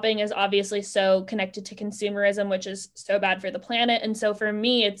shopping is obviously so connected to consumerism, which is so bad for the planet. And so for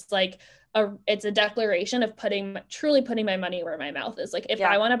me, it's like it's a declaration of truly putting my money where my mouth is. Like if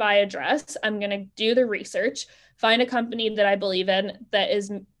I want to buy a dress, I'm going to do the research, find a company that I believe in that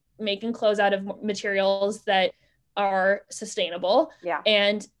is making clothes out of materials that are sustainable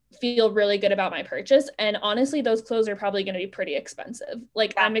and feel really good about my purchase. And honestly, those clothes are probably going to be pretty expensive.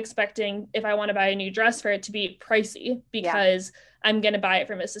 Like I'm expecting if I want to buy a new dress for it to be pricey because I'm going to buy it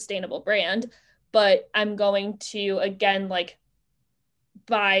from a sustainable brand, but I'm going to again, like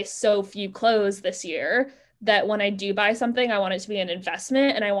buy so few clothes this year that when I do buy something, I want it to be an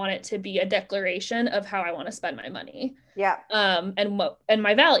investment and I want it to be a declaration of how I want to spend my money. And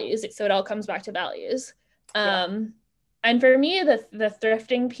my values. So it all comes back to values. And for me, the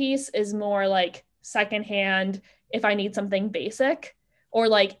thrifting piece is more like secondhand if I need something basic, or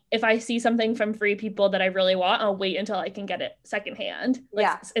like if I see something from Free People that I really want, I'll wait until I can get it secondhand.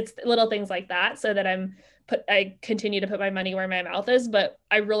 Like it's little things like that so that I continue to put my money where my mouth is, but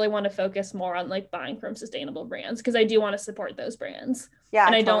I really want to focus more on like buying from sustainable brands because I do want to support those brands.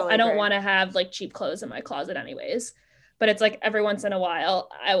 And I don't want to have like cheap clothes in my closet anyways. But it's like every once in a while,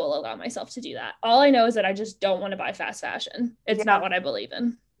 I will allow myself to do that. All I know is that I just don't want to buy fast fashion. It's not what I believe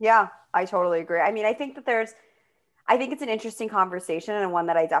in. Yeah, I totally agree. I mean, I think it's an interesting conversation and one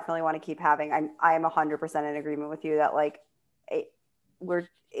that I definitely want to keep having. I am 100% in agreement with you that like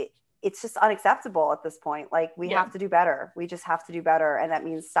it's just unacceptable at this point. Like we have to do better. We just have to do better. And that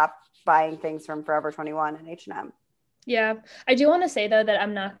means stop buying things from Forever 21 and H&M. Yeah. I do want to say though, that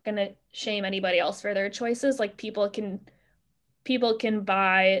I'm not going to shame anybody else for their choices. Like people can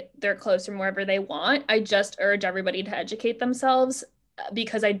buy their clothes from wherever they want. I just urge everybody to educate themselves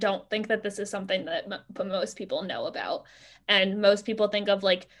because I don't think that this is something that most people know about. And most people think of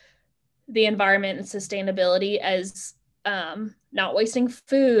like the environment and sustainability as not wasting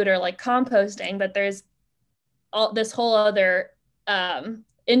food or like composting, but there's all this whole other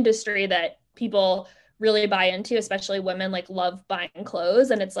industry that people really buy into, especially women like love buying clothes.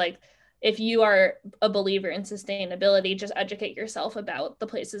 And it's like, if you are a believer in sustainability, just educate yourself about the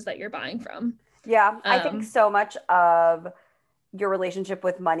places that you're buying from. Yeah. I think so much of your relationship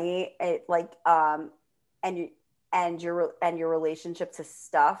with money, and and your relationship to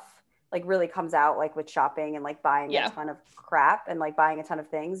stuff like really comes out like with shopping and like buying a ton of crap and like buying a ton of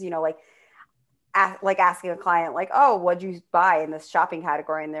things, like like asking a client like, oh, what'd you buy in this shopping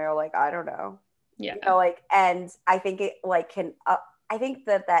category? And they're like, I don't know. Yeah. Like, and I think it like can, I think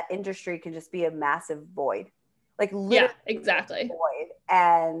that industry can just be a massive void, like literally exactly void.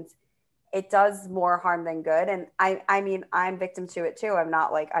 And it does more harm than good. And I mean, I'm victim to it too. I'm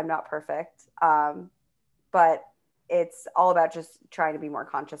not perfect. But it's all about just trying to be more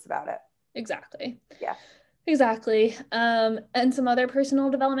conscious about it. Exactly. Yeah. Exactly. And some other personal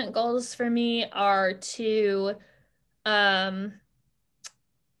development goals for me are to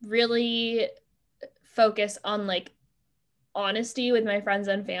really focus on like honesty with my friends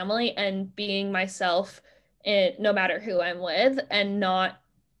and family and being myself no matter who I'm with, and not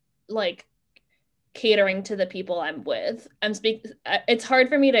like catering to the people I'm with. It's hard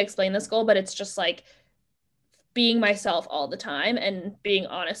for me to explain this goal, but it's just like being myself all the time and being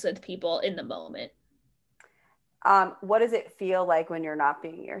honest with people in the moment. What does it feel like when you're not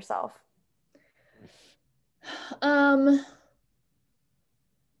being yourself?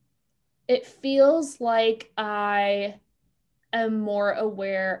 It feels like I am more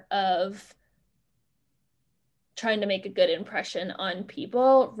aware of trying to make a good impression on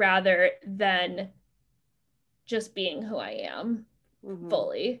people rather than just being who I am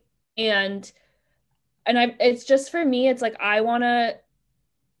fully. And it's just, for me, it's like I want to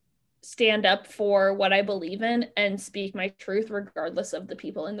stand up for what I believe in and speak my truth regardless of the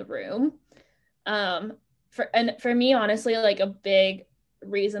people in the room. For me, honestly, like a big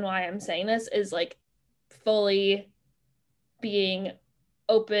reason why I'm saying this is like fully being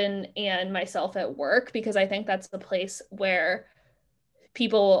open and myself at work, because I think that's the place where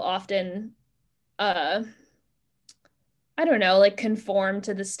people often I don't know, like conform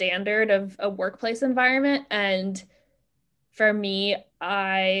to the standard of a workplace environment. And for me,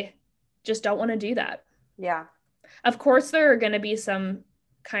 I just don't want to do that. Yeah. Of course, there are going to be some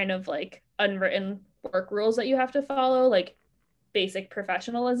kind of like unwritten work rules that you have to follow, like basic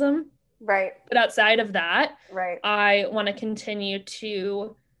professionalism. Right. But outside of that, right, I want to continue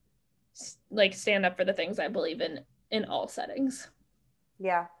to like stand up for the things I believe in all settings.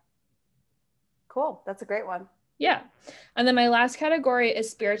 Yeah. Cool. That's a great one. Yeah. And then my last category is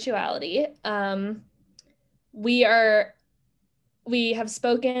spirituality. We have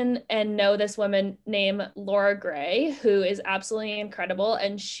spoken and know this woman named Laura Gray, who is absolutely incredible.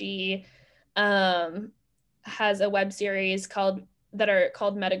 And she has a web series called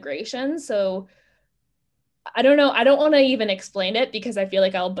Metagration. So I don't know. I don't want to even explain it because I feel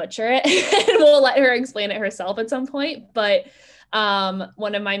like I'll butcher it and we'll let her explain it herself at some point. But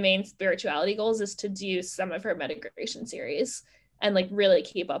one of my main spirituality goals is to do some of her Metagration series and like really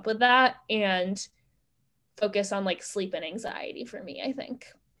keep up with that and focus on like sleep and anxiety for me, I think.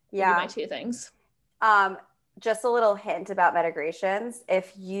 Yeah. My two things. Just a little hint about Metagrations.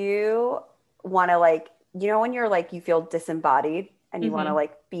 If you want to like, when you're like, you feel disembodied and you want to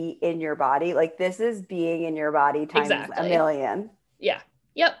like be in your body, like this is being in your body times a million. Yeah.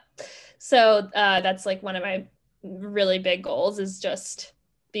 Yep. So that's like one of my really big goals is just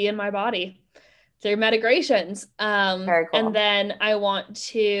be in my body through Metagrations. Very cool. And then I want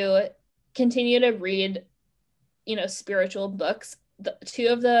to continue to read, spiritual books. Two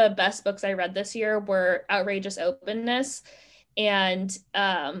of the best books I read this year were Outrageous Openness and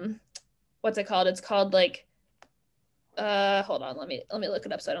what's it called? It's called like hold on, let me look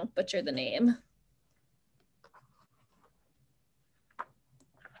it up so I don't butcher the name.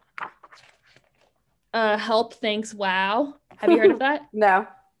 Help, Thanks, Wow. Have you heard of that? No.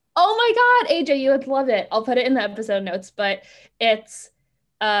 Oh my God, AJ, you would love it. I'll put it in the episode notes, but it's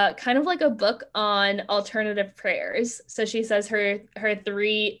kind of like a book on alternative prayers. So she says her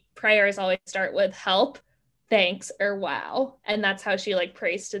 3 prayers always start with help, thanks, or wow. And that's how she like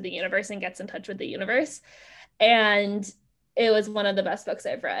prays to the universe and gets in touch with the universe. And it was one of the best books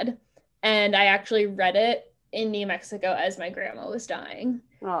I've read. And I actually read it in New Mexico as my grandma was dying,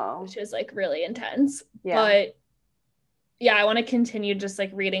 which was like really intense. Yeah. But yeah, I want to continue just like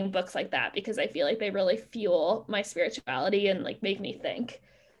reading books like that because I feel like they really fuel my spirituality and like make me think.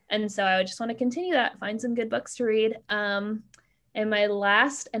 And so I would just want to continue that, find some good books to read. And my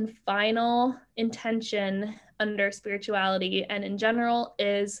last and final intention under spirituality and in general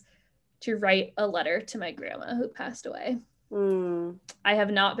is to write a letter to my grandma who passed away. I have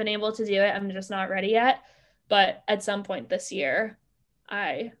not been able to do it. I'm just not ready yet. But at some point this year,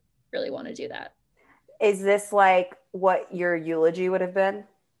 I really want to do that. Is this like what your eulogy would have been?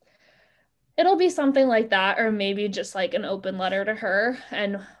 It'll be something like that, or maybe just like an open letter to her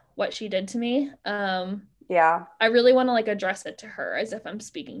and what she did to me. Yeah. I really want to like address it to her as if I'm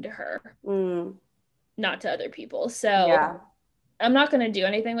speaking to her, Mm, not to other people. So yeah. I'm not going to do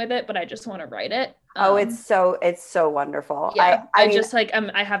anything with it, but I just want to write it. Oh, it's so wonderful. Yeah, I I mean, just like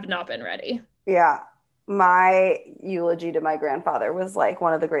I have not been ready. yeah. My eulogy to my grandfather was like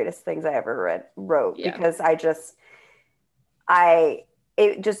one of the greatest things I ever wrote Yeah. because I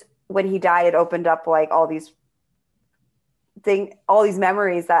it just when he died, it opened up like all these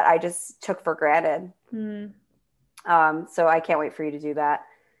memories that I just took for granted. Mm. So I can't wait for you to do that.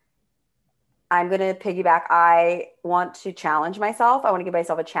 I'm going to piggyback. I want to challenge myself. I want to give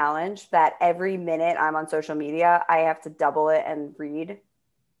myself a challenge that every minute I'm on social media, I have to double it and read.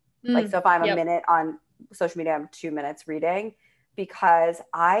 Like, so if I'm a Yep. minute on social media, I'm 2 minutes reading because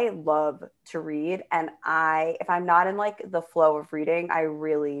I love to read. And if I'm not in like the flow of reading, I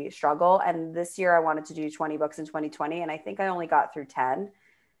really struggle. And this year I wanted to do 20 books in 2020. And I think I only got through 10.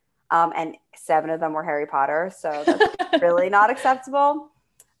 And 7 of them were Harry Potter. So that's really not acceptable.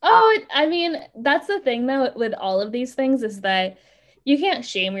 Um, Oh, I mean, that's the thing though with all of these things is that you can't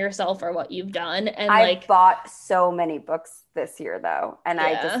shame yourself for what you've done. And I've like, bought so many books this year though, and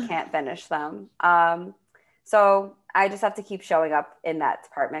I just yeah, can't finish them. So I just have to keep showing up in that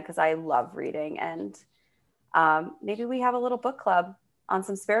department because I love reading. And maybe we have a little book club on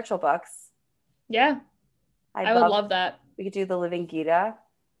some spiritual books. yeah, I'd I would love, love that. we could do the Living Gita.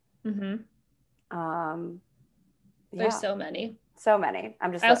 Hmm. Um, There's yeah, so many. so many. I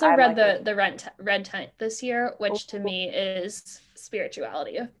also I'm read like reading. the Red Tent this year, which to Ooh. me is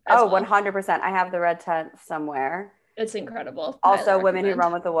spirituality as Oh, well. 100%. I have the red tent somewhere. It's incredible. Highly Also, Women Who recommend.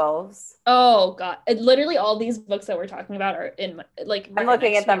 Run with the Wolves. Oh God. Literally all these books that we're talking about are in my, like I'm right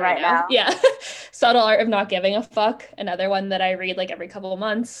looking next at to me them right right now. now. Yeah. Subtle Art of Not Giving a Fuck. Another one that I read like every couple of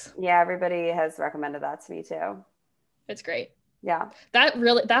months. Yeah, everybody has recommended that to me too. It's great. Yeah. That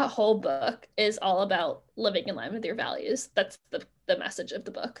whole book is all about living in line with your values. That's the message of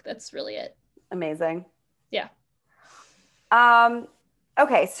the book. That's really it. Amazing. Yeah. Um,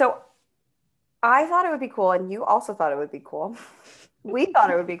 okay, so I thought it would be cool, and you also thought it would be cool. We thought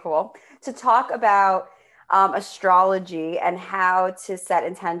it would be cool to talk about astrology and how to set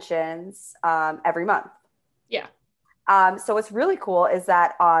intentions every month. Yeah. So what's really cool is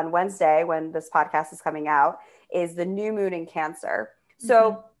that on Wednesday, when this podcast is coming out, is the new moon in Cancer. Mm-hmm.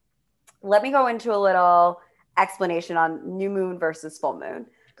 So let me go into a little explanation on new moon versus full moon.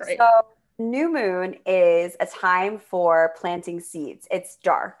 Great. So, new moon is a time for planting seeds. It's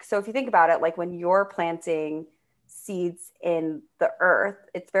dark. So, if you think about it, like when you're planting seeds in the earth,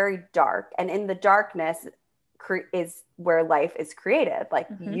 it's very dark. And in the darkness is where life is created. Like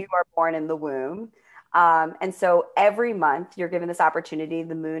Mm-hmm. you are born in the womb. And so every month you're given this opportunity.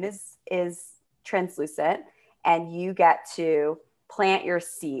 The moon is translucent, and you get to plant your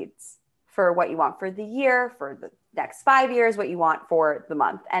seeds for what you want for the year, for the next 5 years, what you want for the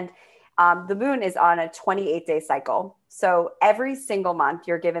month. And the moon is on a 28-day cycle. So every single month,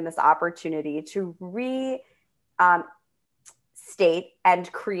 you're given this opportunity to um, state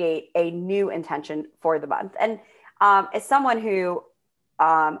and create a new intention for the month. And as someone who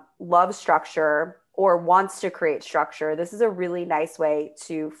loves structure or wants to create structure, this is a really nice way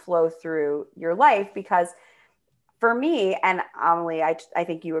to flow through your life because for me, and Amelie, I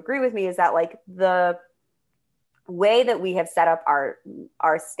think you agree with me, is that like the way that we have set up our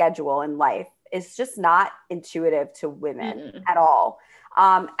schedule in life is just not intuitive to women Mm-mm. at all.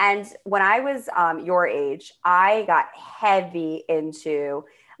 And when I was your age, I got heavy into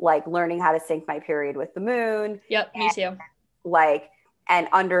like learning how to sync my period with the moon, Yep, me and too. like and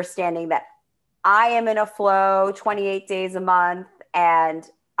understanding that I am in a flow 28 days a month and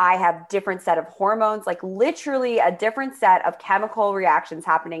I have different set of hormones, like literally a different set of chemical reactions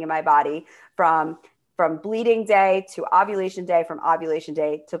happening in my body from bleeding day to ovulation day, from ovulation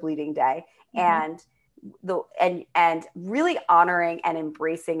day to bleeding day. Mm-hmm. And really honoring and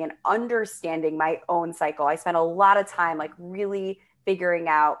embracing and understanding my own cycle. I spent a lot of time like really figuring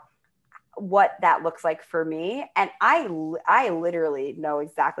out what that looks like for me. And I literally know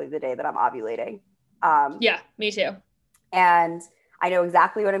exactly the day that I'm ovulating. Um, Yeah, me too. and I know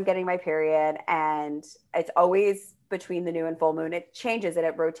exactly when I'm getting my period. And it's always between the new and full moon. It changes and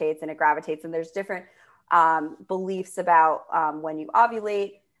it rotates and it gravitates. And there's different beliefs about when you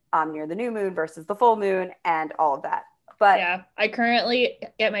ovulate near the new moon versus the full moon and all of that. But Yeah, I currently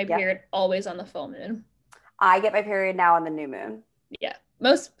get my yeah, period always on the full moon. I get my period now on the new moon. Yeah.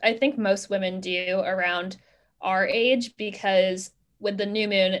 I think most women do around our age because with the new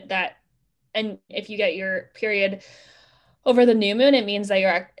moon that and if you get your period over the new moon, it means that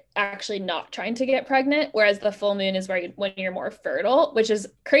actually not trying to get pregnant, whereas the full moon is when you're more fertile, which is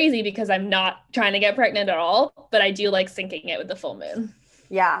crazy because I'm not trying to get pregnant at all, but I do like syncing it with the full moon.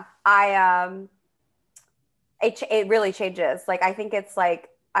 Yeah. It really changes. Like, I think it's like,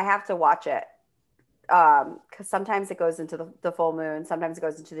 I have to watch it. Because sometimes it goes into the full moon, sometimes it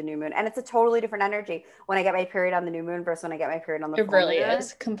goes into the new moon, and it's a totally different energy when I get my period on the new moon versus when I get my period on the It full really moon.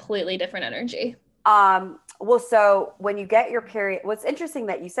 is completely different energy. Well, so when you get your period, what's interesting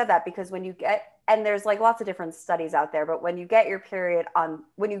that you said that, because when you get, and there's like lots of different studies out there, but when you get your period on,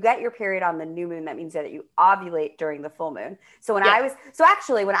 the new moon, that means that you ovulate during the full moon. So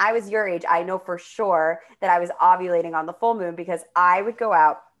actually, when I was your age, I know for sure that I was ovulating on the full moon, because I would go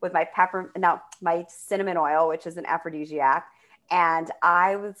out with my cinnamon oil, which is an aphrodisiac, and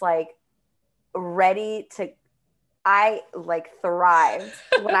I was like ready to, I like thrived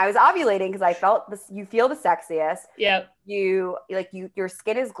when I was ovulating, because I felt this, you feel the sexiest. Yeah. Your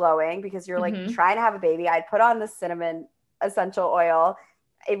skin is glowing because you're like Mm-hmm. trying to have a baby. I'd put on the cinnamon essential oil.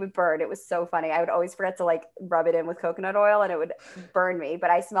 It would burn. It was so funny. I would always forget to like rub it in with coconut oil and it would burn me, but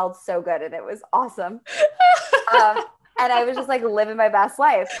I smelled so good and it was awesome. And I was just like living my best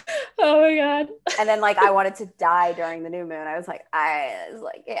life. Oh my God. And then like I wanted to die during the new moon. I was like,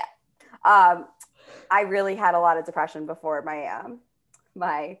 yeah. I really had a lot of depression before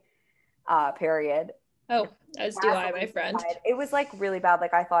my period. Oh, as do I, my friend. It was like really bad.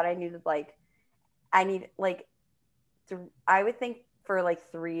 Like I thought I needed like I need like I would think for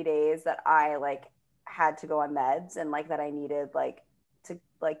like 3 days that I like had to go on meds, and like that I needed like to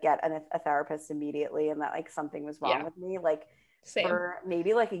like get a therapist immediately, and that like something was wrong with me. Like Same. for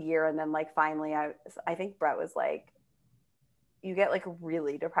maybe like a year, and then like finally I think Brett was like, you get like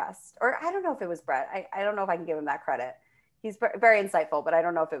really depressed, or I don't know if it was Brett. I don't know if I can give him that credit. He's very insightful, but I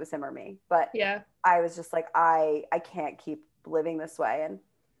don't know if it was him or me. But yeah, I was just like, I can't keep living this way. And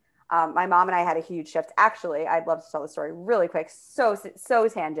my mom and I had a huge shift. Actually, I'd love to tell the story really quick. So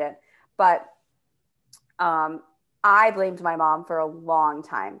tangent, but I blamed my mom for a long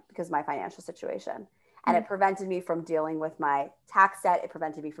time because of my financial situation. And it prevented me from dealing with my tax debt. It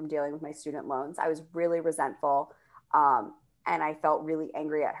prevented me from dealing with my student loans. I was really resentful. And I felt really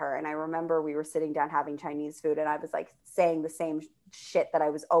angry at her. And I remember we were sitting down having Chinese food, and I was like saying the same shit that I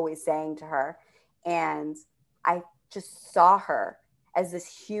was always saying to her. And I just saw her as this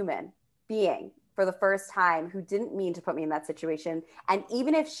human being for the first time who didn't mean to put me in that situation. And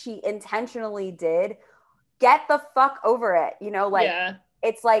even if she intentionally did, get the fuck over it.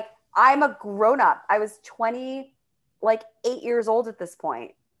 It's like, I'm a grown up. I was 20, like 8 years old at this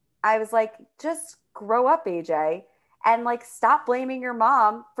point. I was like, just grow up, AJ, and like stop blaming your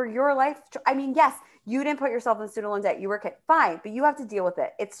mom for your life. I mean, yes, you didn't put yourself in student loan debt. You were fine, but you have to deal with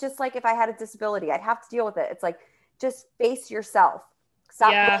it. It's just like if I had a disability, I'd have to deal with it. It's like, just face yourself. Stop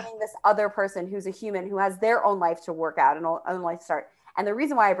blaming this other person who's a human who has their own life to work out and own life to start. And the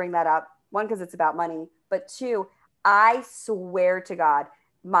reason why I bring that up, one, because it's about money, but two, I swear to God,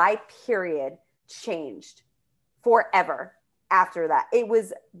 my period changed forever after that. It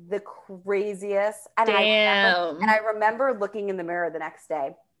was the craziest. And I remember looking in the mirror the next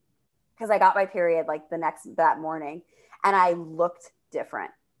day, because I got my period like that morning, and I looked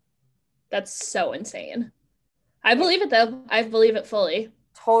different. That's so insane. I believe it though. I believe it fully.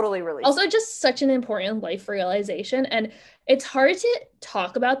 Totally released. Also, just such an important life realization. And it's hard to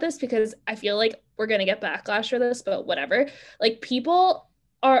talk about this because I feel like we're going to get backlash for this, but whatever. Like, people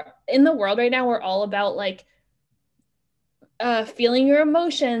are in the world right now, we're all about like feeling your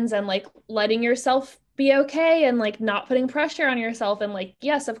emotions and like letting yourself be okay and like not putting pressure on yourself. And like,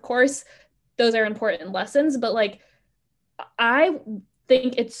 yes, of course, those are important lessons, but like, I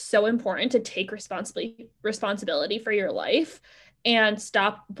think it's so important to take responsibility for your life and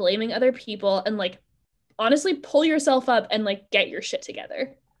stop blaming other people and like honestly pull yourself up and like get your shit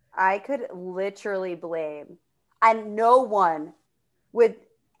together. I could literally blame, and no one would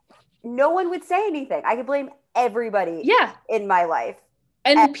say anything. I could blame everybody in my life.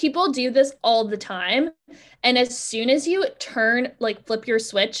 And people do this all the time. And as soon as you flip your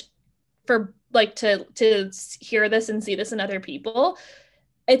switch for like to hear this and see this in other people,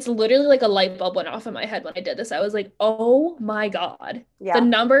 it's literally like a light bulb went off in my head when I did this. I was like, oh my God. Yeah. The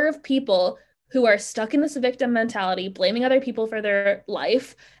number of people who are stuck in this victim mentality, blaming other people for their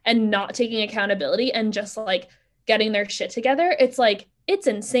life and not taking accountability and just like getting their shit together. It's like, it's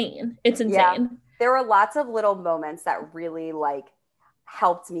insane. It's insane. Yeah. There were lots of little moments that really like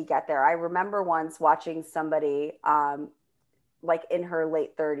helped me get there. I remember once watching somebody like in her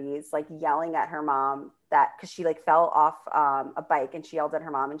late 30s, like yelling at her mom because she like fell off a bike, and she yelled at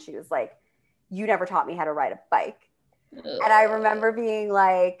her mom and she was like, "You never taught me how to ride a bike." And I remember being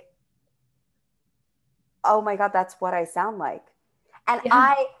like, oh my God, that's what I sound like. And Yeah.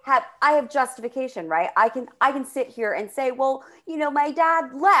 I have justification, right? I can sit here and say, well, my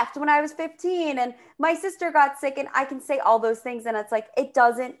dad left when I was 15 and my sister got sick, and I can say all those things, and it's like it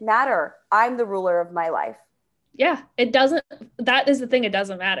doesn't matter. I'm the ruler of my life. Yeah, it doesn't, that is the thing, it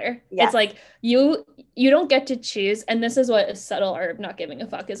doesn't matter. It's Yes. like you don't get to choose, and this is what a subtle art of not giving a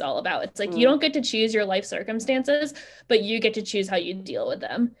fuck is all about. It's like you Mm, don't get to choose your life circumstances, but you get to choose how you deal with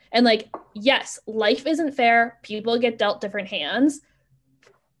them. And like, yes, life isn't fair. People get dealt different hands.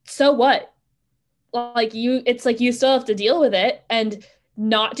 So what? Like it's like you still have to deal with it, and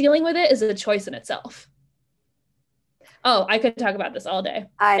not dealing with it is a choice in itself. Oh, I could talk about this all day.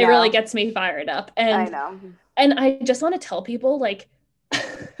 I It really know. gets me fired up. I And know. I just want to tell people like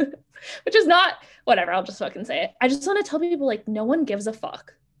which is not whatever, I'll just fucking say it. I just want to tell people like no one gives a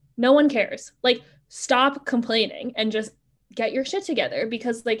fuck. No one cares. Like stop complaining and just get your shit together,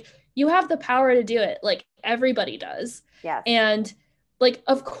 because like you have the power to do it. Like everybody does. Yes. And like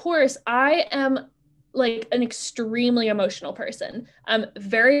of course I am like an extremely emotional person. I'm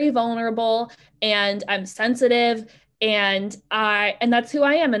very vulnerable and I'm sensitive, and that's who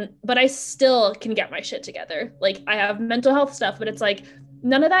I am, and but I still can get my shit together. Like I have mental health stuff, but it's like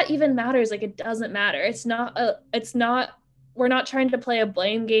none of that even matters. Like it doesn't matter. It's not we're not trying to play a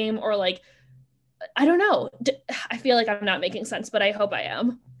blame game, or like I don't know. I feel like I'm not making sense, but I hope I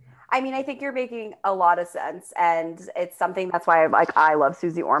am. I mean, I think you're making a lot of sense, and it's something that's why I love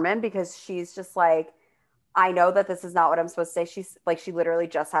Susie Orman, because she's just like, I know that this is not what I'm supposed to say. She's like, she literally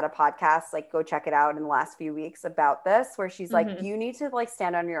just had a podcast, like go check it out, in the last few weeks about this, where she's like, Mm-hmm. you need to like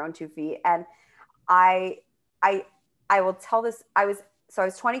stand on your own 2 feet. And I, I, I will tell this. I was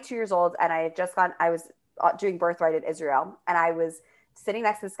 22 years old, and I was doing Birthright in Israel, and I was sitting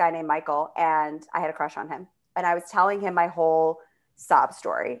next to this guy named Michael, and I had a crush on him, and I was telling him my whole sob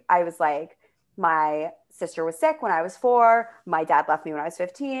story. I was like, my sister was sick when I was 4. My dad left me when I was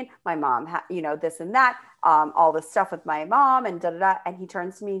 15. My mom had, this and that, all this stuff with my mom and da da da. And he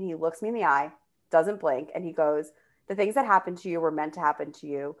turns to me and he looks me in the eye, doesn't blink, and he goes, the things that happened to you were meant to happen to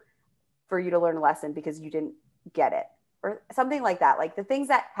you for you to learn a lesson because you didn't get it. Or something like that. Like the things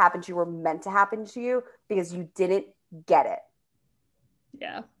that happened to you were meant to happen to you because you didn't get it.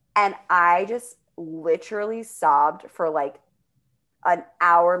 Yeah. And I just literally sobbed for like an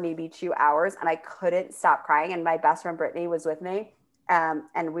hour, maybe 2 hours, and I couldn't stop crying. And my best friend Brittany was with me, and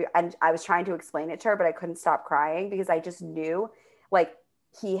I was trying to explain it to her, but I couldn't stop crying because I just knew, like,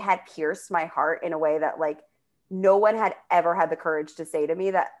 he had pierced my heart in a way that like no one had ever had the courage to say to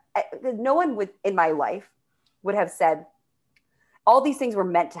me. That no one would in my life would have said all these things were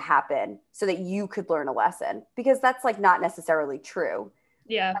meant to happen so that you could learn a lesson, because that's like not necessarily true.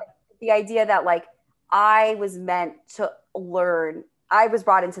 Yeah. The idea that like I was meant to learn, I was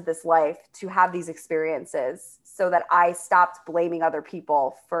brought into this life to have these experiences so that I stopped blaming other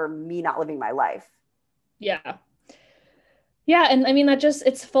people for me not living my life. Yeah. Yeah, and I mean that just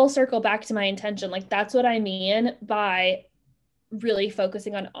it's full circle back to my intention. Like that's what I mean by really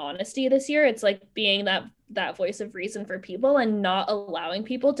focusing on honesty this year. It's like being that voice of reason for people and not allowing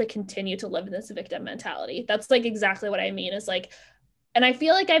people to continue to live in this victim mentality. That's like exactly what I mean is like, and I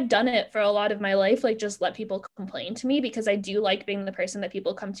feel like I've done it for a lot of my life, like just let people complain to me, because I do like being the person that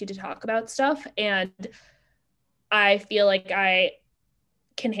people come to talk about stuff, and I feel like I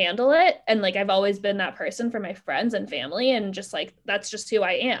can handle it, and like I've always been that person for my friends and family, and just like that's just who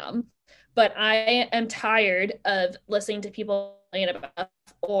I am. But I am tired of listening to people about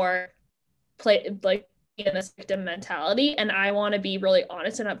or play like in this victim mentality, and I want to be really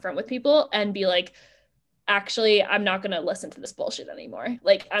honest and upfront with people and be like, actually I'm not going to listen to this bullshit anymore.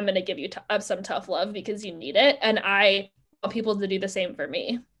 Like I'm going to give you some tough love because you need it, and I want people to do the same for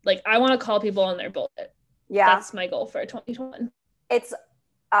me. Like I want to call people on their bullshit. Yeah. That's my goal for 2021. It's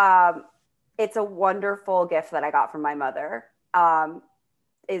um it's a wonderful gift that I got from my mother.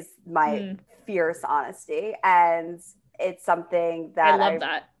 Is my fierce honesty, and it's something I that love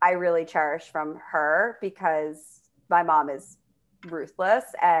that. I really cherish from her, because my mom is ruthless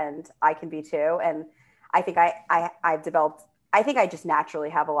and I can be too. And I think I've developed, I think I just naturally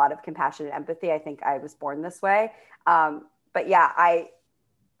have a lot of compassion and empathy. I think I was born this way. But yeah, I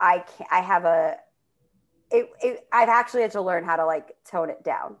have I've actually had to learn how to like tone it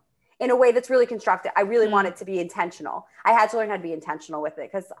down in a way that's really constructive. I really want it to be intentional. I had to learn how to be intentional with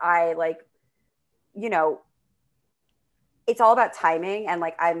it, because I like, you know, it's all about timing, and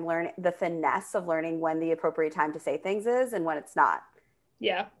like I'm learning the finesse of learning when the appropriate time to say things is and when it's not.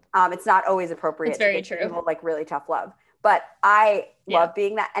 Yeah. It's not always It's appropriate to very give true. people like really tough love. But I Yeah. love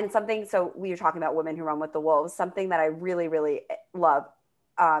being that. And something, so we were talking about women who run with the wolves. Something that I really, really love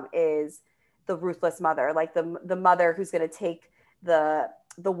is the ruthless mother, like the mother who's going to take the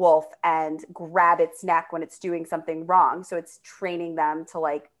wolf and grab its neck when it's doing something wrong. So it's training them to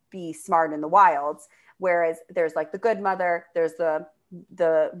like be smart in the wilds. Whereas there's like the good mother, there's the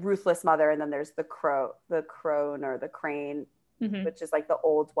ruthless mother, and then there's the crone or the crane, which is like the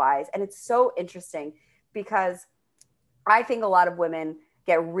old wise. And it's so interesting because I think a lot of women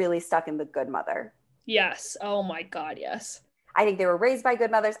get really stuck in the good mother. Yes. Oh my God, yes. I think they were raised by good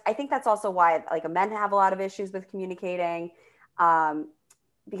mothers. I think that's also why like men have a lot of issues with communicating,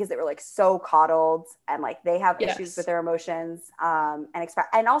 because they were like so coddled and like they have issues with their emotions, and express,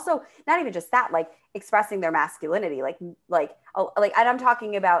 and also not even just that, like expressing their masculinity, like, and I'm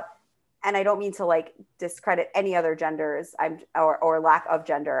talking about, and I don't mean to like discredit any other genders, or lack of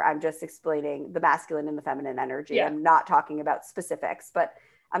gender. I'm just explaining the masculine and the feminine energy. Yeah. I'm not talking about specifics, but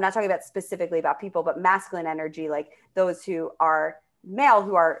I'm not talking about specifically about people, but masculine energy, like those who are male,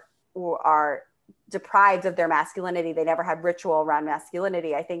 who are deprived of their masculinity. They never had ritual around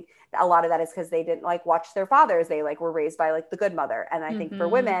masculinity. I think a lot of that is because they didn't like watch their fathers. They like were raised by like the good mother. And I think for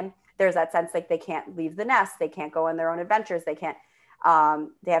women, there's that sense like they can't leave the nest. They can't go on their own adventures. They can't,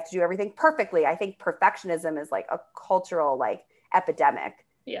 they have to do everything perfectly. I think perfectionism is like a cultural like epidemic.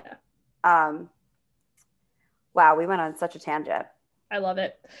 Yeah. Wow, we went on such a tangent. I love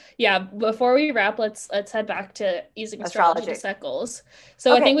it. Yeah. Before we wrap, let's head back to using astrology to set goals.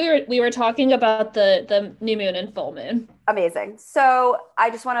 So okay. I think we were talking about the new moon and full moon. Amazing. So I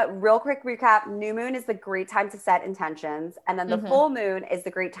just want to real quick recap. New moon is the great time to set intentions, and then the full moon is the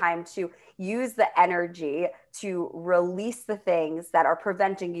great time to use the energy to release the things that are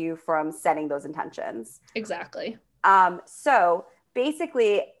preventing you from setting those intentions. Exactly. So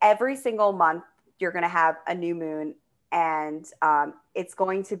basically, every single month you're going to have a new moon. And it's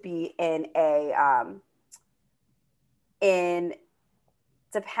going to be in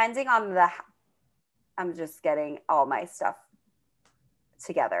depending on I'm just getting all my stuff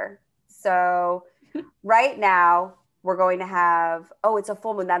together. So right now we're going to have, it's a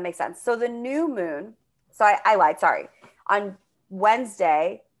full moon. That makes sense. So the new moon, so I lied, sorry. On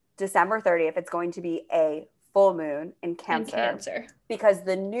Wednesday, December 30th, it's going to be a full moon in Cancer. Because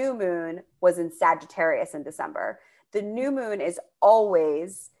the new moon was in Sagittarius in December. The new moon is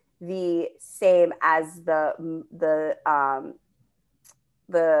always the same as the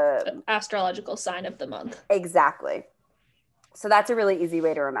astrological sign of the month. Exactly. So that's a really easy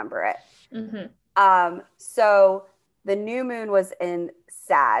way to remember it. So the new moon was in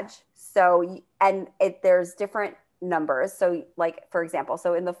Sag. So, and there's different numbers. So like, for example,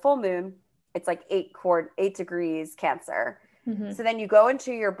 so in the full moon, it's like 8 degrees Cancer. So then you go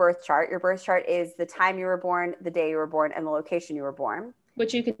into your birth chart. Your birth chart is the time you were born, the day you were born, and the location you were born.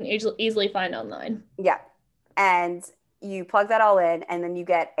 Which you can easily find online. Yeah. And you plug that all in, and then you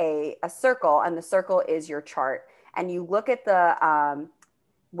get a circle, and the circle is your chart. And you look at the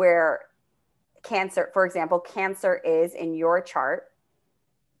where Cancer, for example, Cancer is in your chart,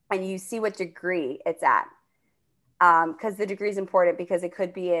 and you see what degree it's at. Because the degree is important because it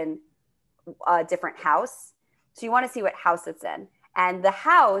could be in a different house. So you want to see what house it's in. And the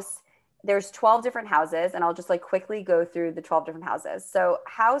house, there's 12 different houses, and I'll just like quickly go through the 12 different houses. So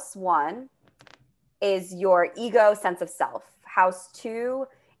house 1 is your ego, sense of self. House 2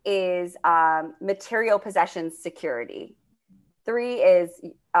 is material possessions, security. 3 is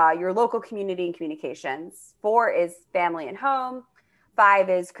your local community and communications. 4 is family and home. 5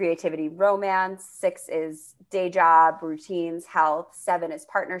 is creativity, romance. 6 is day job, routines, health. 7 is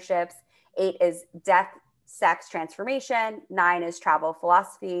partnerships. 8 is death, sex, transformation. 9 is travel,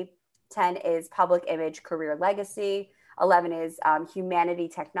 philosophy. 10 is public image, career, legacy. 11 is humanity,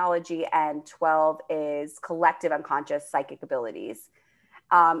 technology. And 12 is collective unconscious, psychic abilities.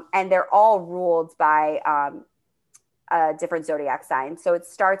 And they're all ruled by a different zodiac sign. So it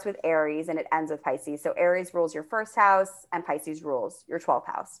starts with Aries and it ends with Pisces. So Aries rules your first house and Pisces rules your 12th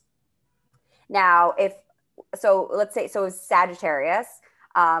house. Now, let's say, so it's Sagittarius.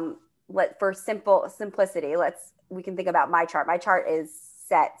 For simplicity, we can think about my chart. My chart is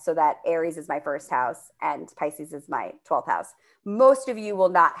set so that Aries is my first house and Pisces is my 12th house. Most of you will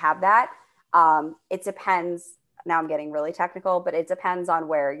not have that. It depends. Now I'm getting really technical, but it depends on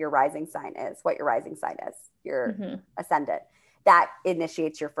where your rising sign is, what your rising sign is, your ascendant. That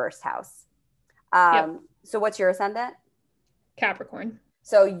initiates your first house. So what's your ascendant? Capricorn.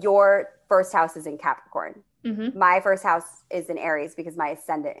 So your first house is in Capricorn. My first house is in Aries because my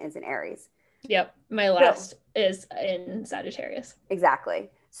ascendant is in Aries. Yep. My last is in Sagittarius. Exactly.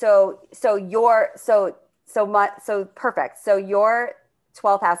 So So perfect. So your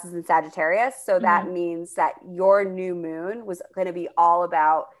 12th house is in Sagittarius. So that means that your new moon was going to be all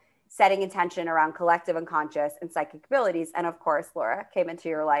about setting intention around collective unconscious and psychic abilities. And of course, Laura came into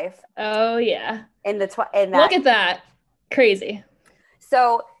your life Oh yeah. in the Look at that. Crazy.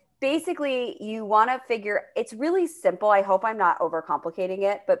 So basically you want to figure, it's really simple. I hope I'm not overcomplicating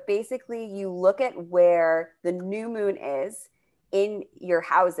it, but basically you look at where the new moon is in your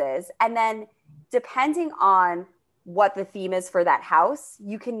houses, and then depending on what the theme is for that house,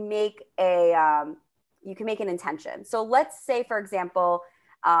 you can make an intention. So let's say, for example,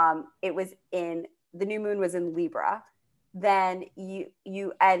 it was in the new moon was in Libra, then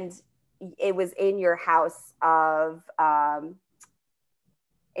you and it was in your house of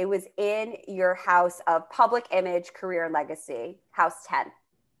it was in your house of public image, career, and legacy, house 10.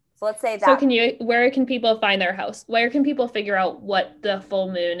 So let's say that. So where can people find their house? Where can people figure out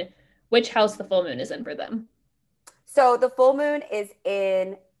which house the full moon is in for them? So the full moon is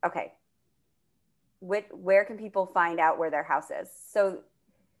in, okay. Where can people find out where their house is? So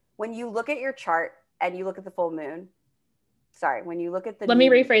when you look at your chart and you look at the full moon, when you look at the. Let me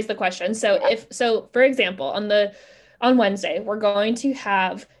rephrase the question. So for example, on Wednesday, we're going to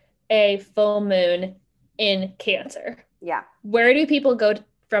have a full moon in Cancer. Yeah. Where do people go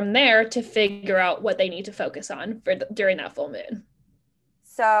from there to figure out what they need to focus on during that full moon?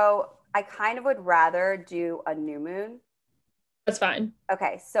 So I kind of would rather do a new moon. That's fine.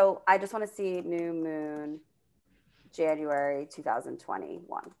 Okay, so I just want to see new moon January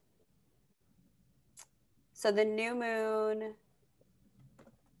 2021. So the new moon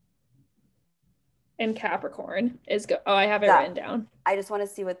in Capricorn is I have it written down. I just want to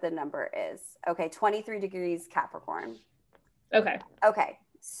see what the number is. Okay, 23 degrees Capricorn. Okay. Okay,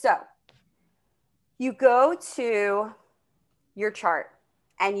 so you go to your chart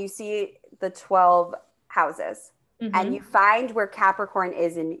and you see the 12 houses, and you find where Capricorn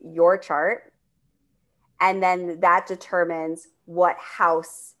is in your chart, and then that determines what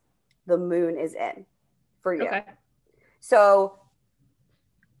house the moon is in for you. Okay. So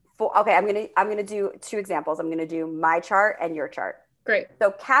I'm gonna do two examples. I'm gonna do my chart and your chart. Great.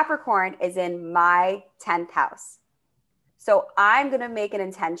 So Capricorn is in my 10th house. So I'm gonna make an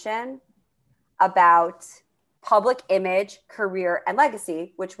intention about public image, career, and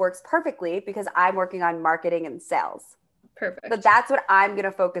legacy, which works perfectly because I'm working on marketing and sales. Perfect. So that's what I'm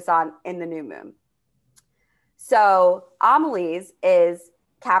gonna focus on in the new moon. So Amelie's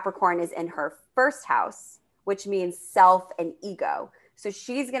Capricorn is in her first house, which means self and ego. So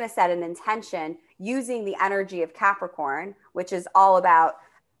she's going to set an intention using the energy of Capricorn, which is all about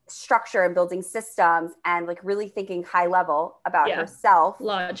structure and building systems and like really thinking high level about herself,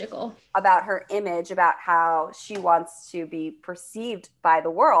 logical, about her image, about how she wants to be perceived by the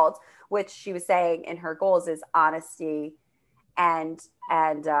world, which she was saying in her goals is honesty and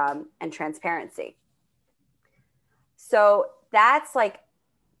transparency. So that's like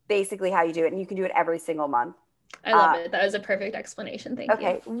basically how you do it. And you can do it every single month. I love it. That was a perfect explanation. Thank you.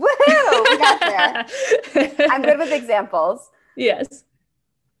 Okay. Woohoo! We got there. I'm good with examples. Yes.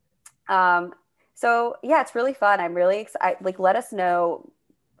 So yeah, it's really fun. I'm really excited. Like, let us know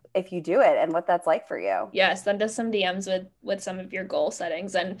if you do it and what that's like for you. Yes. Send us some DMs with some of your goal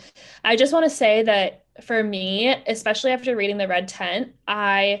settings. And I just want to say that for me, especially after reading The Red Tent,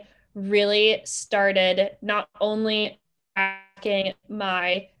 I really started not only tracking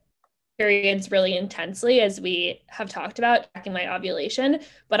my periods really intensely, as we have talked about, tracking my ovulation,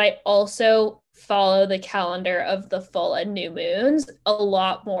 but I also follow the calendar of the full and new moons a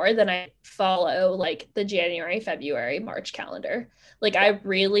lot more than I follow like the January, February, March calendar. Like I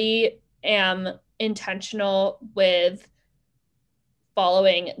really am intentional with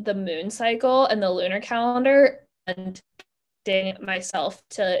following the moon cycle and the lunar calendar and connecting myself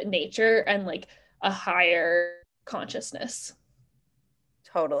to nature and like a higher consciousness.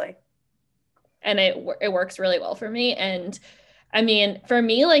 Totally. And it works really well for me. And I mean, for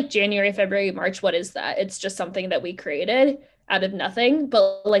me, like January, February, March, what is that? It's just something that we created out of nothing.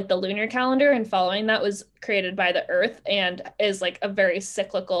 But like the lunar calendar and following that was created by the earth and is like a very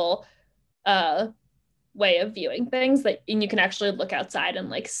cyclical way of viewing things and you can actually look outside and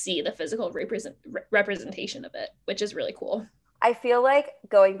like see the physical representation of it, which is really cool. I feel like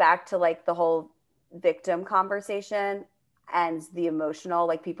going back to like the whole victim conversation and the emotional,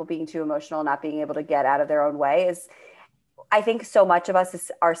 like people being too emotional, not being able to get out of their own way is, I think so much of us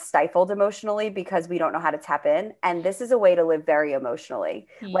are stifled emotionally because we don't know how to tap in. And this is a way to live very emotionally.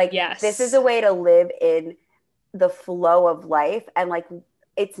 Like, yes. This is a way to live in the flow of life. And like,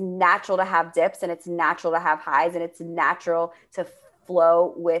 it's natural to have dips and it's natural to have highs and it's natural to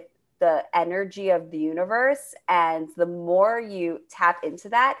flow with the energy of the universe. And the more you tap into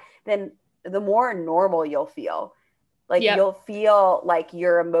that, then the more normal you'll feel. Like you'll feel like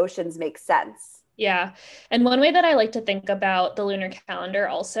your emotions make sense. Yeah. And one way that I like to think about the lunar calendar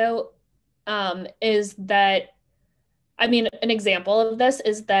also is that, I mean, an example of this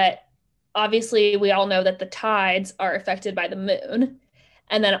is that obviously we all know that the tides are affected by the moon,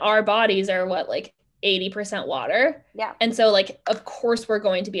 and then our bodies are what, like 80% water. Yeah. And so like, of course we're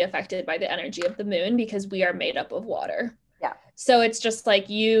going to be affected by the energy of the moon because we are made up of water. Yeah. So it's just like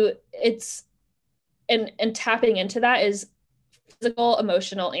and tapping into that is physical,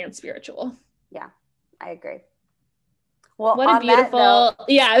 emotional, and spiritual. Yeah, I agree. Well, what a beautiful note,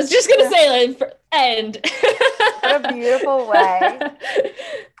 yeah, I was just gonna say like end. What a beautiful way.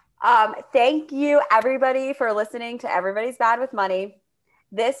 Thank you everybody for listening to Everybody's Bad with Money.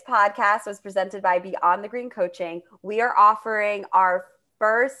 This podcast was presented by Beyond the Green Coaching. We are offering our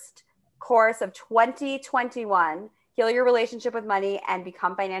first course of 2021, Heal Your Relationship with Money and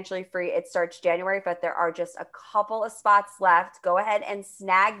Become Financially Free. It starts January 5th. There are just a couple of spots left. Go ahead and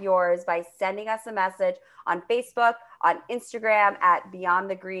snag yours by sending us a message on Facebook, on Instagram at Beyond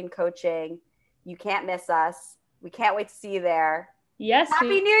the Green Coaching. You can't miss us. We can't wait to see you there. Yes.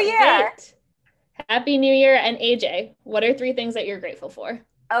 Happy New Year. Happy New Year. And AJ, what are 3 things that you're grateful for?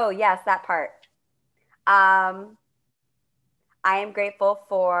 Oh, yes, that part. I am grateful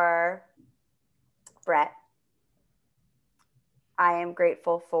for Brett. I am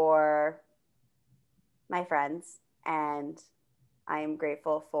grateful for my friends, and I am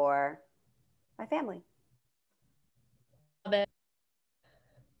grateful for my family. Love it.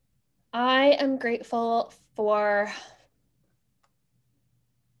 I am grateful for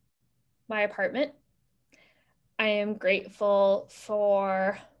my apartment. I am grateful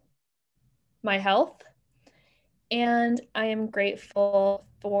for my health, and I am grateful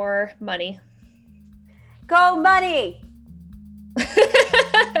for money. Go money!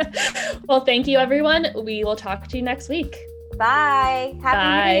 Well, thank you, everyone. We will talk to you next week. Bye.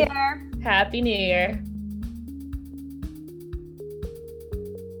 Happy New Year. Happy New Year.